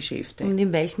alle Geschäfte. Und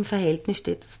in welchem Verhältnis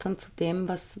steht das dann zu dem,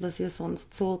 was ihr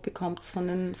sonst so bekommt von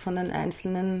den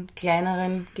einzelnen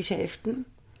kleineren Geschäften?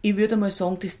 Ich würde mal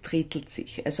sagen, das drittelt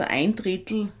sich. Also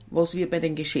 1/3, was wir bei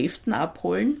den Geschäften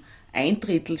abholen,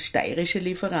 1/3 steirische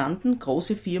Lieferanten,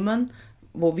 große Firmen,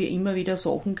 wo wir immer wieder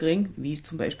Sachen kriegen, wie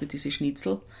zum Beispiel diese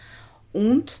Schnitzel.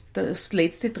 Und das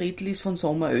letzte Drittel ist von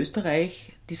Sommer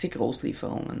Österreich, diese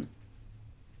Großlieferungen.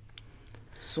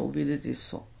 So würde das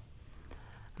so.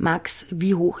 Max,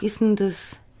 wie hoch ist denn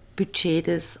das Budget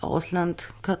des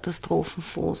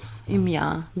Auslandskatastrophenfonds im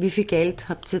Jahr? Wie viel Geld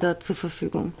habt ihr da zur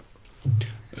Verfügung?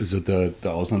 Also der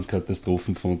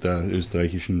Auslandskatastrophenfonds der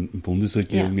österreichischen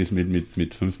Bundesregierung ist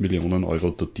mit 5 Millionen Euro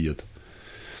dotiert.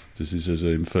 Das ist also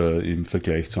im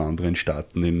Vergleich zu anderen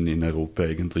Staaten in Europa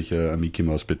eigentlich ein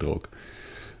Mickey-Maus-Betrag.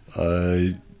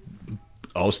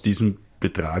 Aus diesem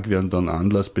Betrag werden dann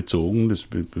anlassbezogen, das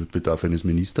bedarf eines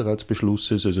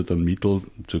Ministerratsbeschlusses, also dann Mittel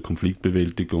zur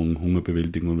Konfliktbewältigung,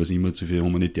 Hungerbewältigung und was immer für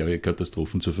humanitäre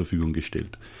Katastrophen zur Verfügung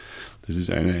gestellt. Das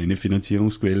ist eine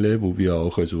Finanzierungsquelle, wo wir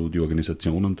auch also die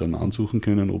Organisationen dann ansuchen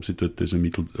können, ob sie dort diese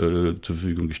Mittel zur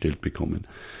Verfügung gestellt bekommen.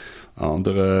 Eine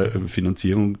andere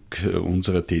Finanzierung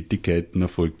unserer Tätigkeiten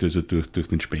erfolgt also durch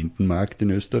den Spendenmarkt in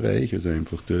Österreich, also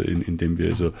einfach indem wir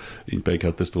also bei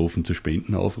Katastrophen zu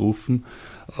Spenden aufrufen.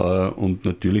 Und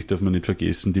natürlich darf man nicht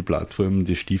vergessen, die Plattform,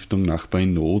 die Stiftung Nachbar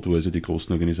in Not, wo also die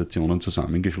großen Organisationen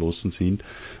zusammengeschlossen sind.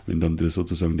 Wenn dann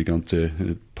sozusagen die ganze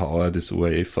Power des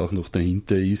ORF auch noch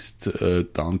dahinter ist,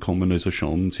 dann kommen also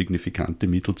schon signifikante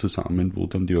Mittel zusammen, wo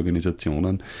dann die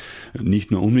Organisationen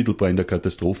nicht nur unmittelbar in der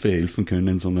Katastrophe helfen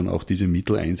können, sondern auch diese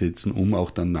Mittel einsetzen, um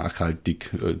auch dann nachhaltig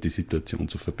die Situation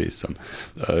zu verbessern.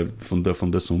 Von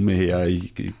der Summe her,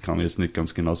 ich kann jetzt nicht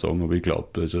ganz genau sagen, aber ich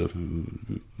glaube, also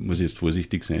muss ich jetzt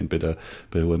vorsichtig sein,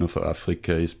 bei Horn of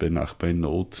Africa ist bei Nachbar in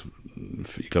Not,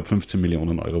 ich glaube 15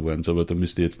 Millionen Euro waren es, aber da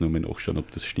müsste ich jetzt nur mal nachschauen, ob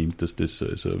das stimmt, dass das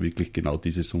also wirklich genau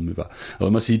diese Summe war.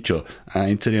 Aber man sieht schon, eine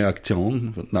einzelne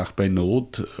Aktion, Nachbar in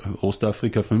Not,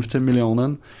 Ostafrika 15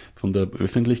 Millionen von der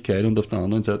Öffentlichkeit und auf der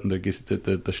anderen Seite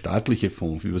der staatliche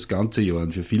Fonds über das ganze Jahr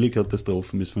und für viele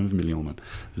Katastrophen ist 5 Millionen.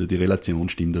 Also die Relation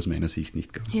stimmt aus meiner Sicht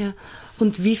nicht ganz. Ja,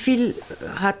 und wie viel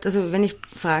hat, also wenn ich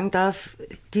fragen darf,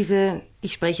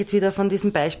 ich spreche jetzt wieder von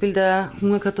diesem Beispiel der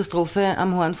Hungerkatastrophe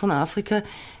am Horn von Afrika,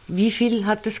 wie viel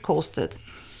hat das gekostet?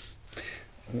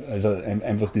 Also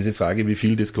einfach diese Frage, wie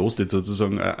viel das kostet,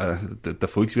 sozusagen der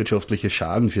volkswirtschaftliche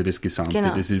Schaden für das Gesamte,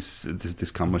 genau.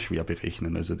 Das kann man schwer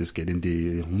berechnen. Also das geht in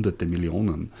die hunderte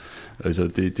Millionen. Also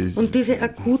und diese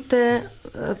akute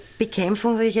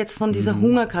Bekämpfung, sage ich jetzt, von dieser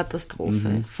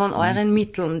Hungerkatastrophe, von euren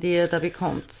Mitteln, die ihr da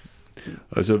bekommt.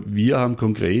 Also wir haben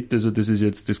konkret, also das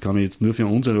kann ich jetzt nur für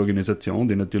unsere Organisation,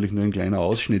 die natürlich nur ein kleiner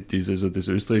Ausschnitt ist, also das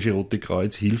österreichische Rote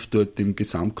Kreuz hilft dort im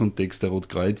Gesamtkontext der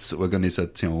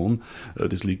Rotkreuz-Organisation,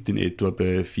 das liegt in etwa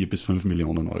bei 4 bis 5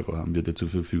 Millionen Euro haben wir da zur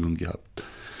Verfügung gehabt.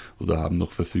 Oder haben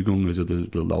noch Verfügung, also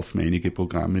da laufen einige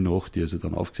Programme noch, die also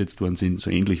dann aufgesetzt worden sind, so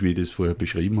ähnlich wie ich das vorher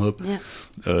beschrieben habe.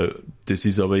 Ja. Das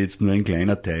ist aber jetzt nur ein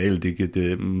kleiner Teil,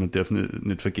 man darf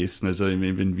nicht vergessen, also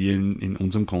wenn wir in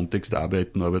unserem Kontext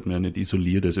arbeiten wir ja nicht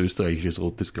isoliert als österreichisches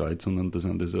Rotes Kreuz, sondern da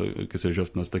sind also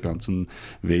Gesellschaften aus der ganzen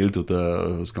Welt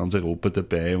oder aus ganz Europa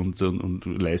dabei und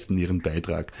leisten ihren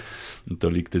Beitrag. Und da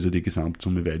liegt also die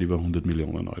Gesamtsumme weit über 100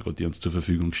 Millionen Euro, die uns zur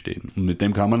Verfügung stehen. Und mit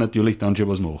dem kann man natürlich dann schon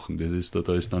was machen.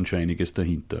 Da ist dann schon einiges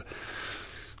dahinter.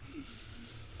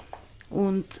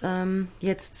 Und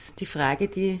jetzt die Frage,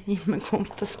 die immer kommt,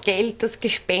 das Geld, das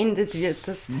gespendet wird,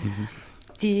 das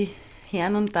die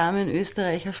Herren und Damen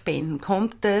Österreicher spenden,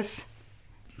 kommt das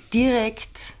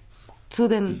direkt zu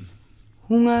den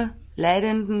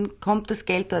Hungerleidenden, kommt das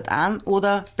Geld dort an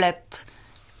oder bleibt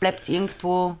es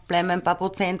irgendwo, bleiben ein paar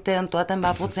Prozente und dort ein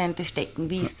paar Prozente stecken?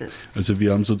 Wie ist das? Also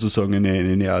wir haben sozusagen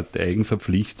eine Art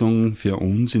Eigenverpflichtung für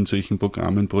uns in solchen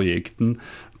Programmen, Projekten,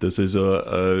 dass also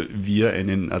wir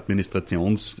einen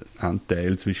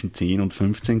Administrationsanteil zwischen 10 und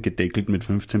 15, gedeckelt mit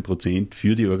 15%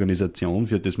 für die Organisation,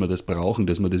 für das wir das brauchen,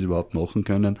 dass wir das überhaupt machen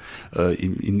können,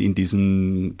 in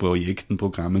diesen Projekten,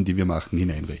 Programmen, die wir machen,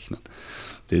 hineinrechnen.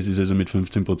 Das ist also mit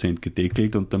 15%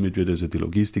 gedeckelt und damit wird also die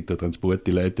Logistik, der Transport,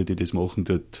 die Leute, die das machen,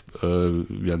 dort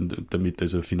werden damit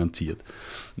also finanziert.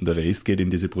 Und der Rest geht in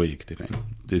diese Projekte rein.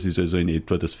 Das ist also in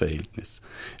etwa das Verhältnis.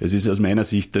 Es ist aus meiner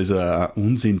Sicht also ein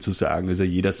Unsinn zu sagen, also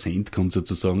jeder Cent kommt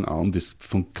sozusagen an, das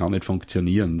kann nicht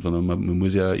funktionieren, sondern man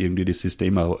muss ja irgendwie das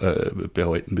System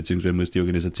behalten, beziehungsweise muss die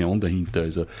Organisation dahinter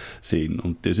also sehen.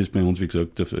 Und das ist bei uns, wie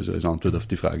gesagt, also als Antwort auf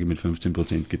die Frage mit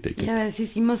 15% gedeckelt. Ja, es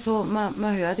ist immer so,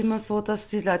 man hört immer so, dass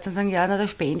die Leute dann sagen, ja, da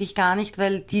spende ich gar nicht,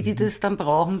 weil die das dann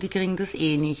brauchen, die kriegen das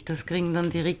eh nicht. Das kriegen dann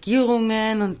die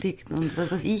Regierungen und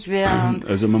was weiß ich wer.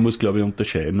 Also man muss, glaube ich,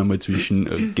 unterscheiden einmal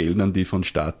zwischen Geldern, die von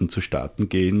Staaten zu Staaten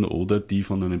gehen oder die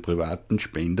von einem privaten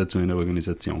Spender zu einer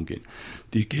Organisation gehen.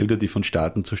 Die Gelder, die von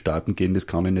Staaten zu Staaten gehen, das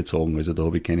kann ich nicht sagen. Also da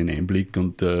habe ich keinen Einblick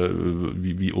und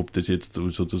ob das jetzt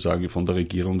sozusagen von der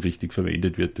Regierung richtig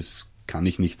verwendet wird, das kann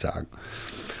ich nicht sagen.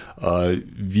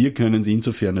 Wir können es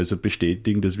insofern also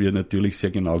bestätigen, dass wir natürlich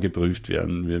sehr genau geprüft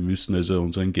werden. Wir müssen also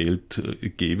unseren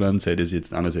Geldgebern, sei das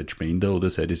jetzt einerseits Spender oder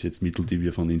sei das jetzt Mittel, die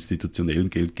wir von institutionellen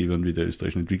Geldgebern wie der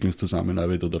österreichischen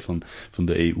Entwicklungszusammenarbeit oder von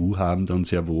der EU haben, dann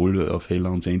sehr wohl auf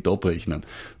Heller und Cent abrechnen.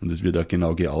 Und das wird auch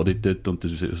genau geauditet und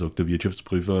das sagt der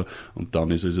Wirtschaftsprüfer und dann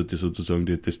ist also sozusagen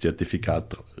das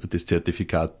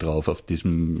Zertifikat drauf auf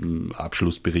diesem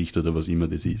Abschlussbericht oder was immer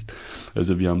das ist.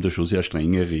 Also wir haben da schon sehr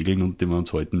strenge Regeln und die wir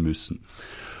uns halten müssen.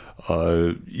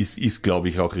 Ist glaube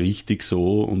ich, auch richtig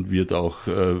so und wird auch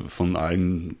von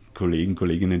allen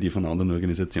Kolleginnen, die von anderen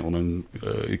Organisationen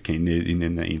kenne, in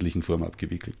einer ähnlichen Form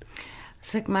abgewickelt.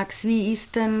 Sag Max, wie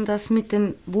ist denn das mit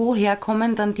woher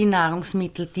kommen dann die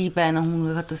Nahrungsmittel, die bei einer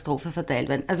Hungerkatastrophe verteilt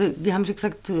werden? Also wir haben schon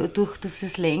gesagt, durch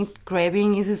das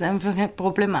Landgrabbing ist es einfach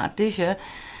problematisch, ja,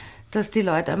 dass die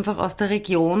Leute einfach aus der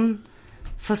Region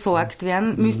versorgt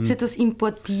werden. Müsst ihr das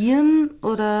importieren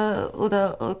oder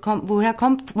woher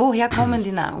kommen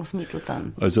die Nahrungsmittel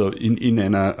dann? Also in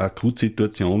einer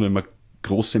Akutsituation, wenn man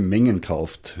große Mengen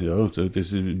kauft, ja,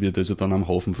 das wird also dann am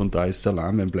Hafen von Dar es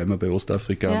Salaam, wenn bleiben wir bei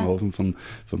Ostafrika, am Hafen von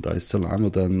Dar es Salaam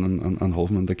oder an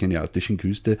Hafen an der keniatischen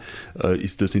Küste,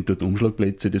 sind dort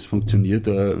Umschlagplätze, das funktioniert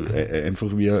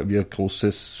einfach wie ein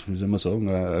großes, wie soll man sagen,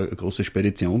 ein großes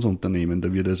Speditionsunternehmen.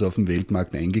 Da wird also auf dem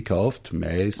Weltmarkt eingekauft, am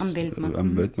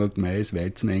Weltmarkt Mais,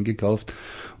 Weizen eingekauft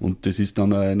und das ist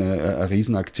dann eine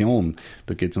Riesenaktion.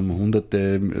 Da geht es um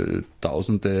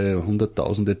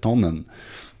hunderttausende Tonnen.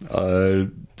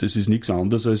 Das ist nichts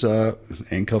anderes als ein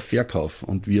Einkauf, Verkauf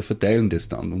und wir verteilen das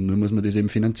dann und nur muss man das eben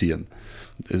finanzieren.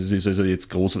 Das ist also jetzt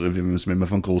groß, wenn man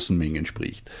von großen Mengen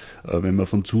spricht. Wenn man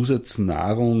von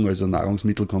Zusatznahrung, also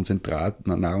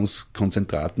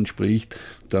Nahrungskonzentraten spricht,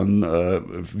 dann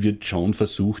wird schon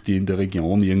versucht, die in der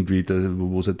Region irgendwie,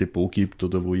 wo es ein Depot gibt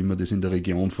oder wo immer das in der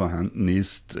Region vorhanden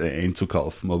ist,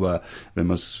 einzukaufen. Aber wenn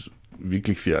man es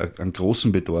wirklich für einen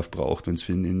großen Bedarf braucht,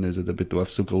 wenn also der Bedarf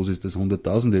so groß ist, dass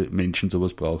hunderttausende Menschen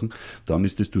sowas brauchen, dann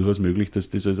ist es durchaus möglich, dass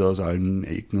das also aus allen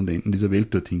Ecken und Enden dieser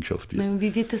Welt dorthin geschafft wird.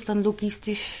 Wie wird das dann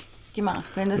logistisch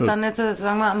gemacht? Wenn das dann jetzt,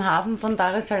 sagen wir, am Hafen von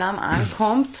Dar es Salaam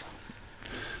ankommt?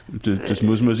 Das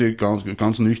muss man sich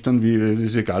ganz nüchtern, es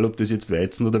ist egal, ob das jetzt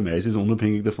Weizen oder Mais ist,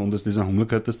 unabhängig davon, dass das eine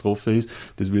Hungerkatastrophe ist.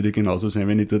 Das würde genauso sein,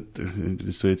 wenn ich dort,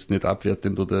 das soll jetzt nicht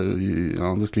abwertend oder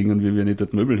anders klingen, wie wenn ich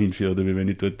dort Möbel hinführe oder wie wenn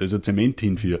ich dort also Zement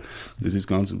hinführe. Das ist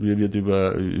wird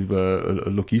über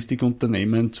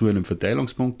Logistikunternehmen zu einem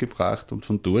Verteilungspunkt gebracht und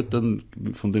von dort dann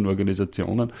von den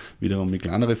Organisationen wiederum mit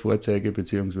kleinere Fahrzeuge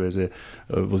beziehungsweise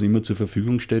was immer zur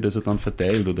Verfügung steht, also dann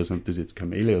verteilt oder sind das jetzt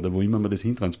Kamele oder wo immer man das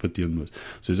hintransportieren muss.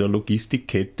 Das ist eine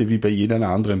Logistikkette wie bei jedem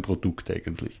anderen Produkt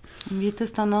eigentlich. Wird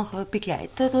das dann auch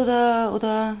begleitet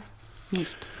oder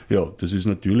nicht? Ja, das ist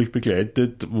natürlich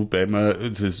begleitet, wobei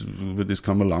das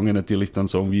kann man lange natürlich dann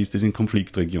sagen, wie ist das in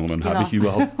Konfliktregionen? Genau.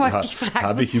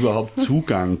 Habe ich überhaupt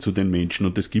Zugang zu den Menschen?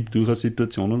 Und es gibt durchaus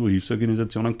Situationen, wo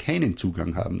Hilfsorganisationen keinen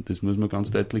Zugang haben. Das muss man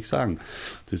ganz deutlich sagen.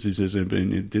 Das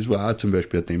war auch zum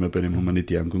Beispiel ein Thema bei dem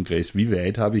humanitären Kongress. Wie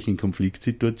weit habe ich in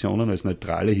Konfliktsituationen als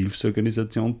neutrale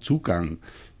Hilfsorganisation Zugang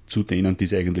zu denen, die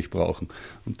es eigentlich brauchen.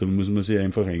 Und da muss man sich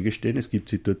einfach eingestehen, es gibt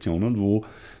Situationen, wo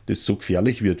das so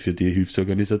gefährlich wird für die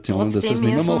Hilfsorganisationen, dass sie es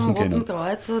nicht mehr machen können. Roten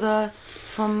Kreuz oder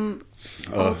vom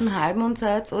Roten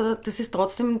Halbmondseits oder das ist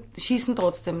schießen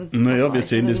trotzdem. Naja, wir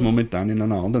sehen das momentan in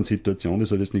einer anderen Situation,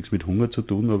 das hat jetzt nichts mit Hunger zu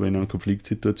tun, aber in einer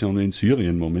Konfliktsituation wie in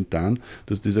Syrien momentan,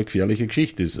 dass das eine gefährliche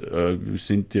Geschichte ist. Wir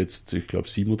sind jetzt, ich glaube,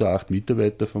 7 oder 8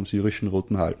 Mitarbeiter vom syrischen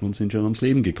Roten Halbmond sind schon ums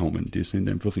Leben gekommen. Die sind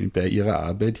einfach bei ihrer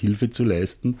Arbeit, Hilfe zu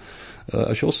leisten,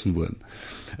 erschossen worden.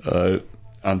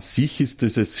 An sich ist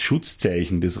dieses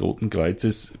Schutzzeichen des Roten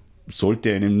Kreuzes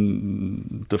sollte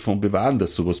einem davon bewahren,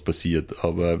 dass sowas passiert.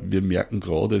 Aber wir merken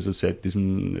gerade, also seit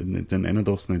diesem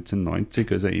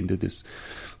 1990, also Ende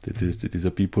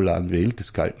dieser bipolaren Welt,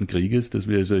 des Kalten Krieges, dass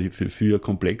wir also für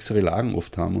komplexere Lagen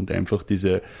oft haben und einfach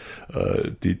diese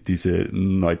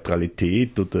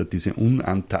Neutralität oder diese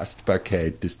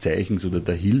Unantastbarkeit des Zeichens oder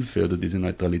der Hilfe oder diese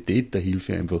Neutralität der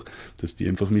Hilfe einfach, dass die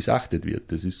einfach missachtet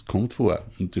wird. Kommt vor.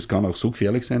 Und das kann auch so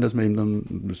gefährlich sein, dass man eben dann,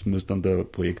 das muss dann der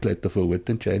Projektleiter vor Ort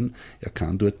entscheiden, er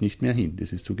kann dort nicht mehr hin.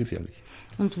 Das ist zu gefährlich.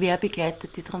 Und wer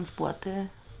begleitet die Transporte,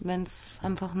 wenn es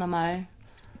einfach normal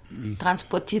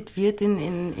transportiert wird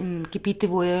in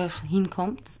Gebiete, wo ihr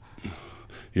hinkommt?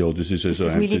 Ja, das ist also ist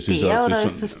das Militär oder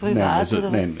ist das privat?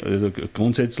 Nein, also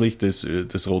grundsätzlich das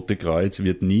Rote Kreuz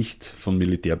wird nicht vom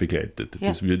Militär begleitet. Ja.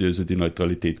 Das würde also die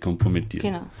Neutralität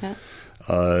kompromittieren. Genau,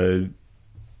 ja.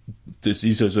 Das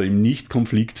ist also im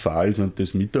Nicht-Konfliktfall sind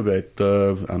das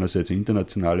Mitarbeiter, einerseits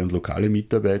internationale und lokale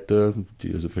Mitarbeiter,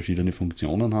 die also verschiedene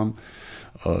Funktionen haben.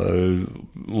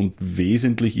 Und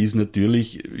wesentlich ist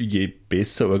natürlich, je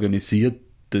besser organisiert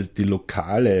die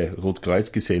lokale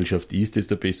Rotkreuzgesellschaft ist,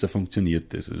 desto besser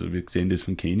funktioniert das. Also wir sehen das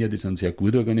von Kenia, die sind sehr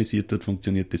gut organisiert, dort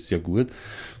funktioniert das sehr gut.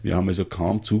 Wir haben also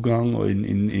kaum Zugang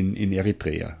in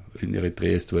Eritrea. In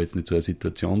Eritrea ist zwar jetzt nicht so eine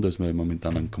Situation, dass man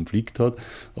momentan einen Konflikt hat,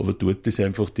 aber dort ist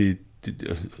einfach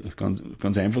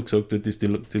ganz einfach gesagt, dort ist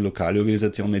die lokale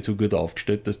Organisation nicht so gut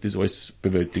aufgestellt, dass das alles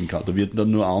bewältigen kann. Da wird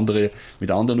dann nur mit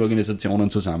anderen Organisationen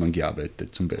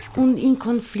zusammengearbeitet, zum Beispiel. Und in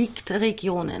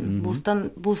Konfliktregionen, wo es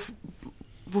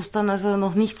dann also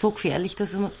noch nicht so gefährlich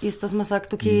ist, dass man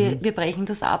sagt, okay, wir brechen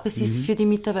das ab, es ist für die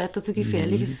Mitarbeiter zu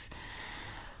gefährlich,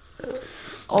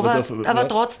 aber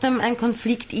trotzdem ein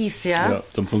Konflikt ist, ja. Ja,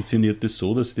 dann funktioniert das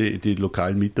so, dass die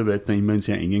lokalen Mitarbeiter immer in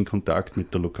sehr engen Kontakt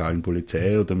mit der lokalen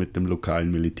Polizei oder mit dem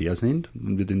lokalen Militär sind.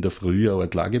 Dann wird in der Früh eine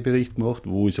Art Lagebericht gemacht,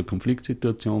 wo ist eine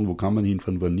Konfliktsituation, wo kann man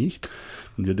hinfahren, wo nicht.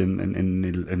 Dann wird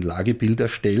ein Lagebild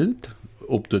erstellt,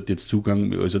 ob dort jetzt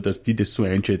Zugang, also dass die das so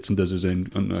einschätzen, dass also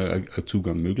ein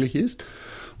Zugang möglich ist.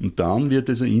 Und dann wird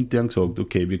also intern gesagt,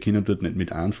 okay, wir können dort nicht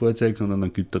mit einem Fahrzeug, sondern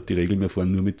dann gibt dort die Regel, wir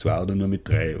fahren nur mit 2 oder nur mit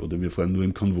 3 oder wir fahren nur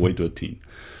im Konvoi dorthin.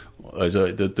 Also,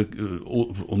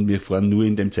 und wir fahren nur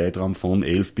in dem Zeitraum von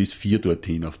 11 bis 4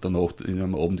 dorthin. Auf der Nacht,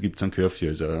 am Abend gibt es ein Curfew,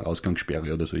 also eine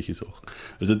Ausgangssperre oder solche Sachen.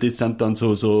 Also das sind dann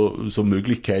so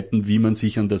Möglichkeiten, wie man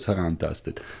sich an das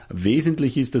herantastet.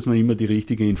 Wesentlich ist, dass man immer die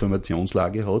richtige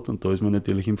Informationslage hat und da ist man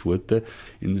natürlich im Vorteil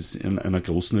in einer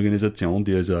großen Organisation,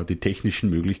 die also auch die technischen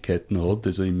Möglichkeiten hat,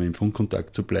 also immer im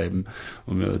Funkkontakt zu bleiben,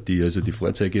 und die also die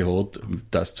Fahrzeuge hat,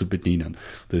 das zu bedienen.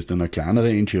 Da ist dann eine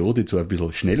kleinere NGO, die zwar ein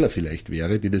bisschen schneller vielleicht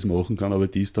wäre, die das machen kann, aber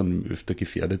die ist dann öfter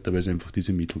gefährdet, weil sie einfach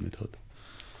diese Mittel nicht hat.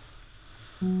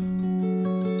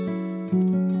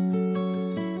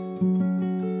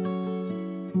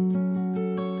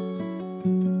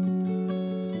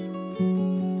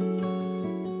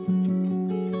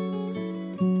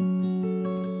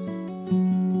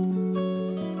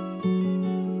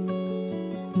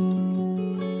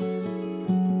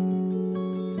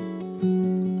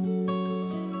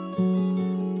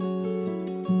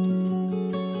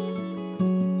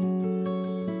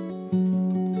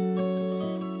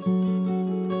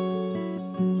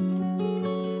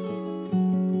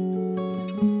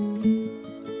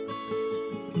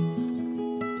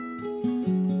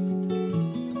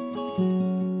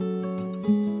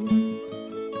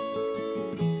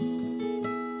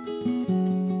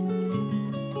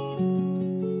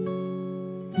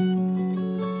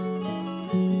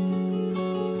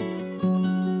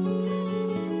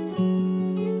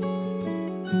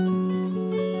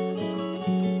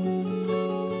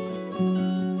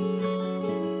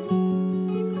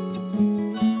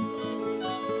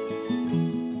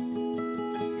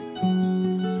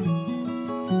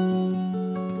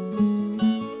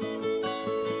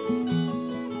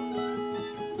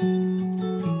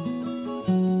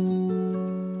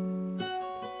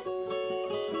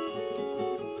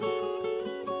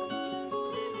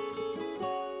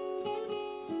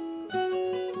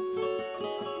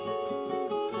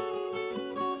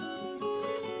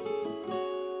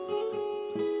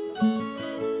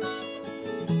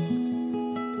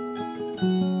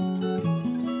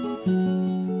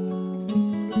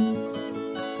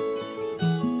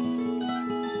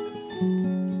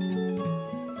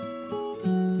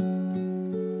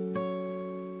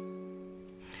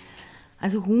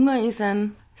 Also Hunger ist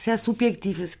ein sehr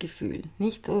subjektives Gefühl,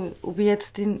 nicht? Ob ich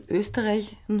jetzt in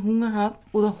Österreich einen Hunger habe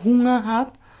oder Hunger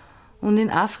habe und in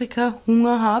Afrika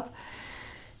Hunger habe.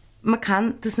 Man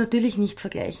kann das natürlich nicht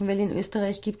vergleichen, weil in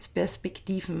Österreich gibt es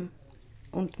Perspektiven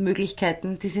und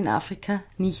Möglichkeiten, die es in Afrika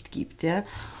nicht gibt. Ja?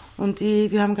 Und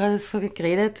wir haben gerade so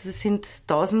geredet, das sind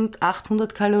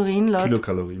 1800 Kalorien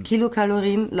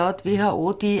Kilokalorien laut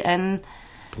WHO, die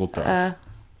pro Tag.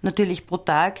 Natürlich pro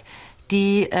Tag,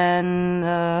 die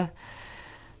ein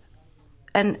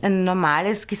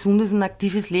normales, gesundes und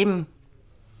aktives Leben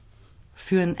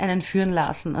führen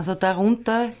lassen. Also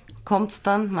darunter kommt es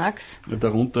dann, Max? Ja,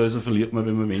 darunter also verliert man,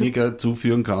 wenn man weniger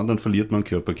zuführen kann, dann verliert man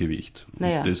Körpergewicht.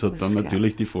 Naja, das hat dann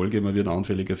natürlich die Folge, man wird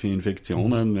anfälliger für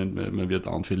Infektionen, man wird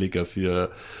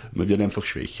man wird einfach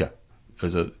schwächer.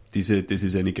 Also das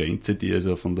ist eine Grenze, die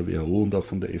also von der WHO und auch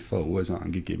von der FAO also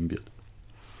angegeben wird.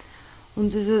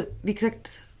 Und also, wie gesagt,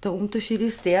 der Unterschied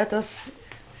ist der, dass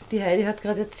die Heidi hat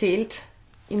gerade erzählt,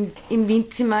 im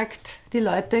Winzimarkt die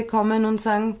Leute kommen und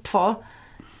sagen, Pfau,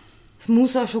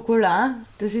 Mousse au Chocolat,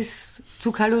 das ist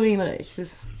zu kalorienreich.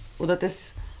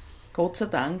 Gott sei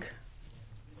Dank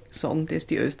sagen das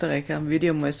die Österreicher, würde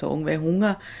ich einmal sagen, weil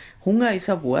Hunger ist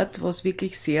ein Wort, was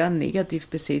wirklich sehr negativ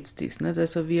besetzt ist. Nicht?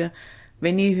 Also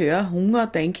wenn ich höre Hunger,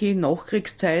 denke ich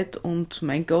Nachkriegszeit und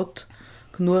mein Gott,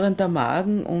 knurrender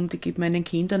Magen und ich gebe meinen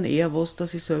Kindern eher was,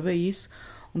 dass ich selber is.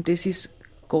 Und das ist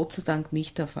Gott sei Dank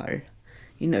nicht der Fall.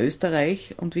 In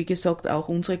Österreich, und wie gesagt, auch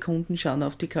unsere Kunden schauen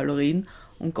auf die Kalorien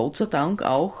und Gott sei Dank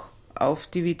auch auf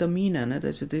die Vitamine. Nicht?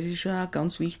 Also das ist schon auch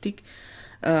ganz wichtig.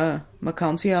 Man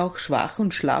kann sich auch schwach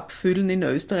und schlapp fühlen in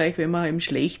Österreich, wenn man eben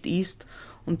schlecht isst.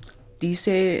 Und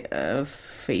diese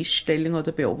Feststellung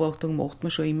oder Beobachtung macht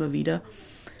man schon immer wieder,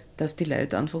 dass die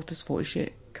Leute einfach das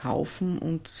Falsche kaufen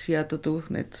und sich ja dadurch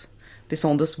nicht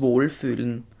besonders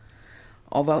wohlfühlen.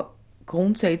 Aber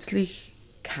grundsätzlich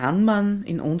kann man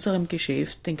in unserem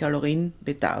Geschäft den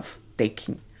Kalorienbedarf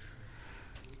decken.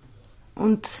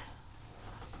 Und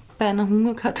bei einer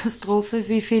Hungerkatastrophe,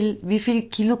 wie viel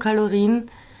Kilokalorien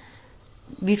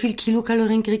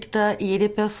kriegt da jede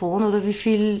Person oder wie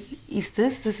viel ist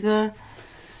es? Das wäre,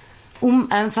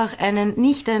 um einfach ein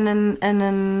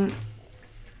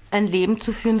Leben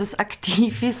zu führen, das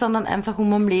aktiv ist, sondern einfach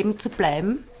um am Leben zu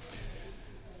bleiben?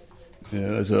 Ja,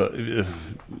 also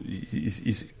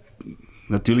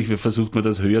natürlich versucht man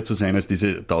das höher zu sein als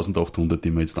diese 1800,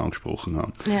 die wir jetzt angesprochen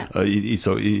haben. Ja. Ich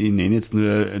nenne jetzt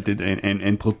nur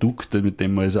ein Produkt, mit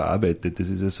dem man also arbeitet. Das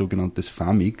ist ein sogenanntes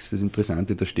Famix. Das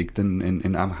Interessante, da steckt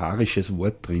ein amharisches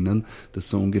Wort drinnen, das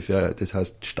so ungefähr, das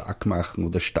heißt stark machen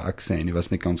oder stark sein. Ich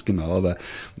weiß nicht ganz genau, aber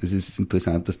es ist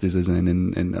interessant, dass das also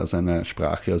aus einer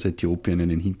Sprache aus Äthiopien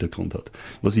einen Hintergrund hat.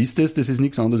 Was ist das? Das ist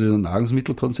nichts anderes als ein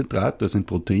Nahrungsmittelkonzentrat. Da sind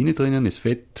Proteine drinnen, ist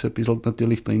Fett ein bisschen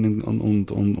natürlich drinnen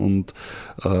und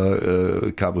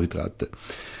Carbohydrate.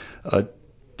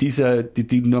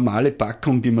 Die normale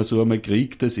Packung, die man so einmal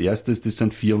kriegt, das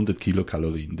sind 400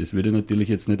 Kilokalorien. Das würde natürlich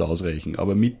jetzt nicht ausreichen.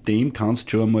 Aber mit dem kannst du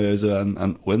schon einmal also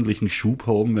einen ordentlichen Schub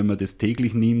haben, wenn man das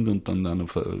täglich nimmt und dann noch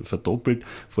verdoppelt.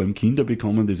 Vor allem Kinder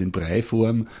bekommen das in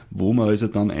Breiform, wo man also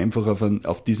dann einfach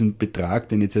auf diesen Betrag,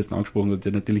 den ich jetzt erst angesprochen habe,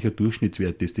 der natürlich ein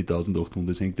Durchschnittswert ist, die 1800.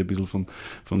 Das hängt ein bisschen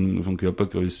von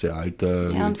Körpergröße,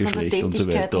 Alter, Geschlecht und so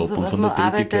weiter ab und von der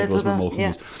Tätigkeit, was man machen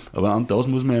muss. Aber an das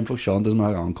muss man einfach schauen, dass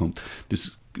man herankommt.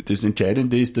 Das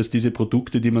Entscheidende ist, dass diese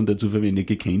Produkte, die man dazu verwendet,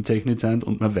 gekennzeichnet sind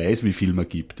und man weiß, wie viel man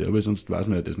gibt. Ja, weil sonst weiß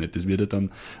man ja das nicht. Das wird ja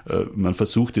dann, man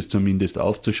versucht es zumindest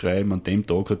aufzuschreiben, an dem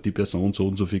Tag hat die Person so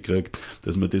und so viel gekriegt,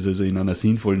 dass man das also in einer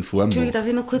sinnvollen Form macht. Entschuldigung, darf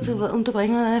ich noch kurz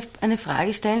unterbrechen und eine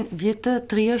Frage stellen? Wird da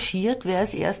triagiert, wer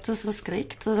als erstes was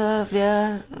kriegt oder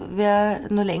wer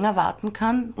nur länger warten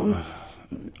kann?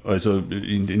 Also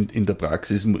in der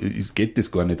Praxis geht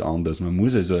das gar nicht anders. Man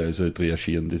muss also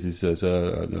triagieren. Das ist also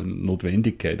eine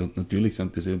Notwendigkeit. Und natürlich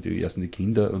sind das die ersten die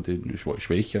Kinder und die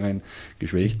schwächeren,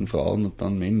 geschwächten Frauen und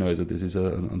dann Männer. Also das ist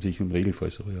an sich im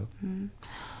Regelfall so, ja.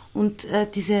 Und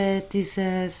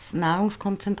dieses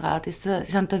Nahrungskonzentrat,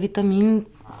 sind da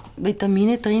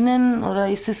Vitamine drinnen oder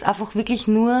ist es einfach wirklich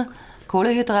nur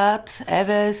Kohlehydrat,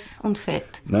 Eiweiß und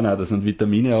Fett? Nein, da sind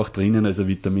Vitamine auch drinnen, also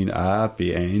Vitamin A,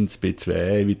 B1,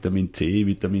 B2, Vitamin C,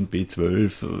 Vitamin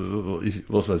B12,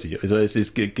 was weiß ich. Also es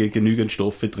ist genügend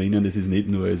Stoffe drinnen, es ist nicht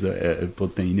nur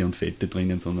Proteine und Fette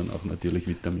drinnen, sondern auch natürlich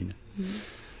Vitamine.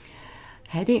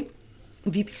 Heidi,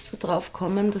 wie bist du drauf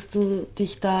gekommen, dass du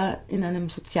dich da in einem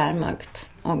Sozialmarkt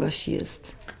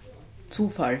engagierst?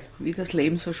 Zufall, wie das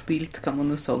Leben so spielt, kann man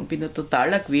nur sagen. Ich bin ein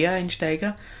totaler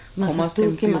Quereinsteiger, komme aus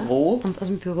dem Büro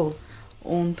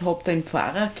und habe den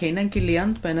Pfarrer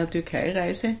kennengelernt bei einer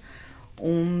Türkei-Reise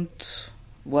und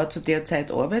war zu der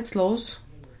Zeit arbeitslos.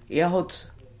 Er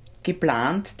hat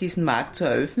geplant, diesen Markt zu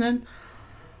eröffnen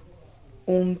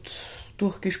und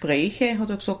durch Gespräche hat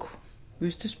er gesagt,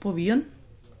 willst du es probieren?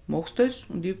 Machst du es?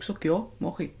 Und ich habe gesagt, ja,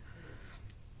 mache ich.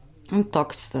 Und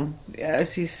taugt's dann? Ja,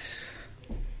 es ist...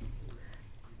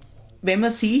 Wenn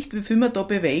man sieht, wie viel man da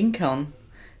bewegen kann,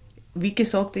 wie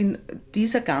gesagt, in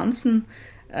dieser ganzen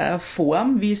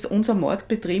Form, wie es unser Markt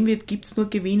betrieben wird, gibt es nur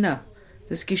Gewinner.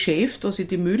 Das Geschäft, das sich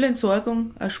die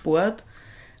Müllentsorgung erspart,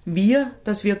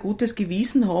 dass wir gutes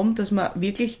Gewissen haben, dass wir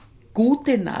wirklich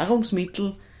gute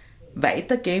Nahrungsmittel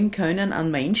weitergeben können an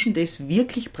Menschen, die es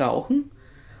wirklich brauchen.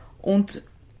 Und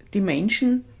die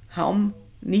Menschen haben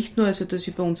nicht nur, also dass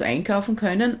sie bei uns einkaufen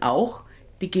können, auch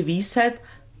die Gewissheit,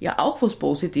 ja auch was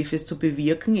Positives zu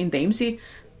bewirken, indem sie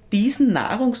diesen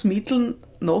Nahrungsmitteln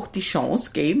noch die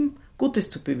Chance geben,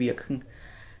 Gutes zu bewirken.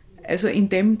 Also in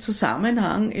dem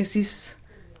Zusammenhang, es ist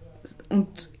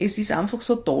einfach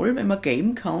so toll, wenn man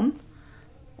geben kann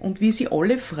und wie sie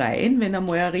alle freuen, wenn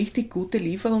einmal eine richtig gute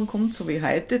Lieferung kommt, so wie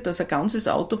heute, dass ein ganzes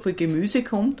Auto voll Gemüse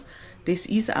kommt. Das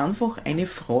ist einfach eine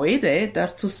Freude,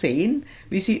 das zu sehen,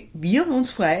 wie wir uns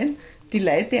freuen, die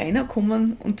Leute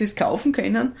reinkommen und das kaufen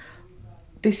können.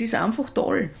 das ist einfach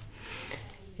toll.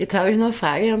 Jetzt habe ich noch eine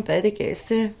Frage an beide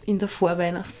Gäste. In der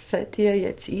Vorweihnachtszeit, die ja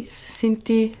jetzt ist, sind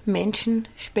die Menschen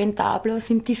spendabler,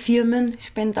 sind die Firmen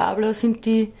spendabler, sind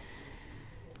die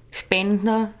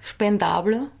Spender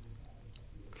spendabler?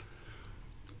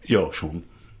 Ja, schon.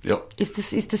 Ja.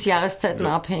 Ist das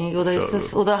jahreszeitenabhängig oder ist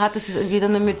das, oder hat es wieder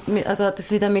mit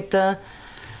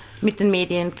den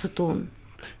Medien zu tun?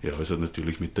 Ja, also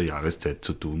natürlich mit der Jahreszeit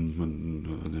zu tun.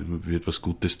 Man wird was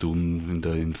Gutes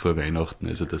tun vor Weihnachten,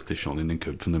 also dass das schon in den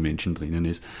Köpfen der Menschen drinnen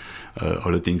ist.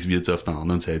 Allerdings wird es auf der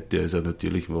anderen Seite, also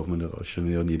natürlich macht man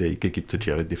schon, an jeder Ecke gibt es eine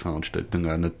Charity-Veranstaltung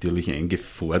auch natürlich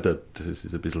eingefordert. Das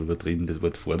ist ein bisschen übertrieben, das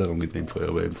Wort Forderung in dem Fall,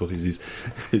 aber einfach es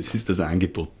ist das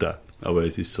Angebot da. Aber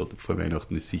es ist so, vor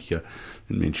Weihnachten ist sicher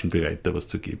den Menschen bereit, da was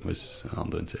zu geben als an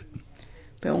anderen Zeiten.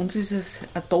 Bei uns ist es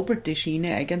eine doppelte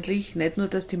Schiene eigentlich. Nicht nur,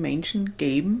 dass die Menschen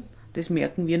geben, das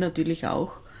merken wir natürlich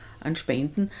auch an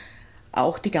Spenden.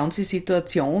 Auch die ganze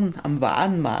Situation am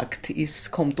Warenmarkt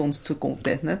kommt uns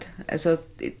zugute. Nicht? Also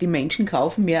die Menschen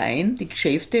kaufen mehr ein, die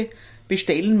Geschäfte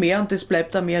bestellen mehr und es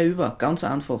bleibt da mehr über. Ganz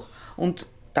einfach. Und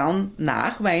dann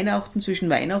nach Weihnachten, zwischen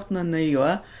Weihnachten und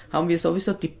Neujahr, haben wir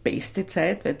sowieso die beste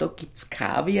Zeit, weil da gibt's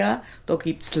Kaviar, da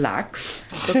gibt's Lachs,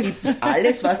 da gibt's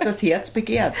alles, was das Herz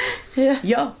begehrt.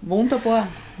 Ja, wunderbar.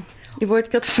 Ich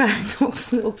wollte gerade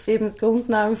fragen, ob es eben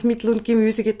Grundnahrungsmittel und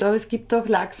Gemüse gibt, aber es gibt auch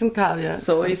Lachs und Kaviar.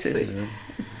 So ist es.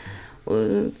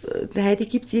 Und, Heidi,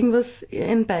 gibt es irgendwas,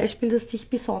 ein Beispiel, das dich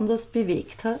besonders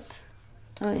bewegt hat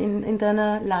in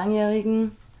deiner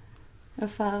langjährigen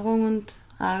Erfahrung und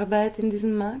Arbeit in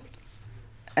diesem Markt?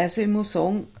 Also ich muss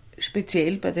sagen,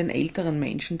 speziell bei den älteren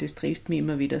Menschen, das trifft mich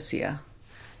immer wieder sehr.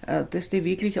 Dass die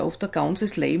wirklich oft ein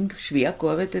ganzes Leben schwer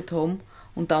gearbeitet haben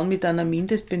und dann mit einer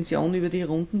Mindestpension über die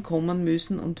Runden kommen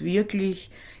müssen und wirklich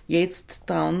jetzt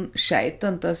daran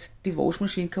scheitern, dass die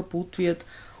Waschmaschine kaputt wird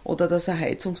oder dass eine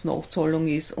Heizungsnachzahlung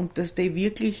ist und dass die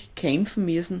wirklich kämpfen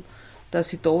müssen, dass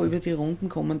sie da über die Runden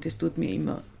kommen, das tut mir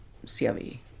immer sehr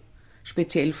weh.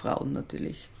 Speziell Frauen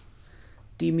natürlich,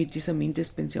 die mit dieser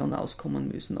Mindestpension auskommen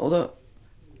müssen. Oder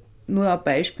nur ein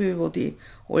Beispiel, wo die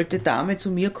alte Dame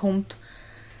zu mir kommt,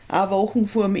 eine Woche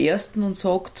vor dem ersten und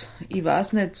sagt, ich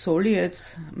weiß nicht, soll ich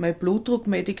jetzt mein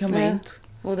Blutdruckmedikament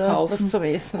kaufen was zum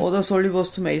Essen. Oder soll ich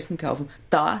was zum Essen kaufen?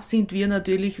 Da sind wir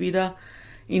natürlich wieder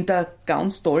in der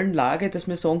ganz tollen Lage, dass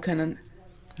wir sagen können,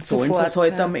 sollen sie es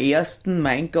halt am ersten,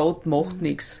 mein Gott, macht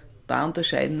nichts. Da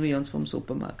unterscheiden wir uns vom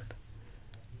Supermarkt.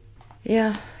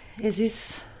 Ja, es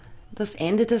ist das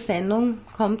Ende der Sendung,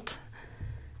 kommt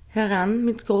heran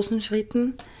mit großen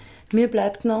Schritten. Mir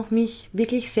bleibt noch mich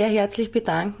wirklich sehr herzlich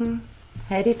bedanken.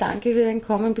 Heidi, danke für dein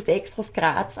Kommen, bist extra aus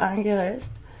Graz angereist.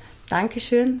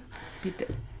 Dankeschön. Bitte.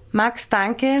 Max,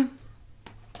 danke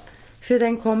für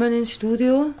dein Kommen ins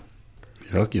Studio.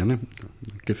 Ja, gerne.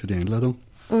 Danke für die Einladung.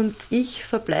 Und ich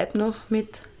verbleibe noch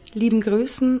mit lieben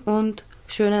Grüßen und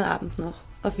schönen Abend noch.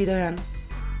 Auf Wiederhören.